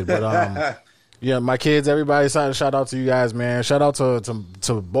she did. But yeah, my kids, everybody, shout out to you guys, man. Shout out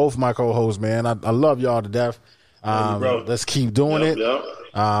to both my co-hosts, man. I love y'all to death. Let's keep doing it. Yep.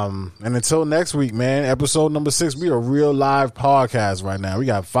 And until next week, man, episode number 6, we are a real live podcast right now. We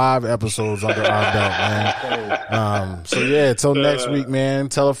got 5 episodes under our belt, man. So yeah, until next week, man,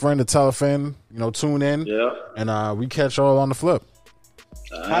 tell a friend to tell a friend, you know, tune in. Yeah. And we catch y'all on the flip.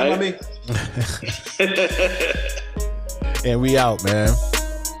 Hi, mommy. And we out, man.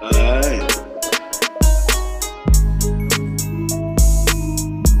 All right.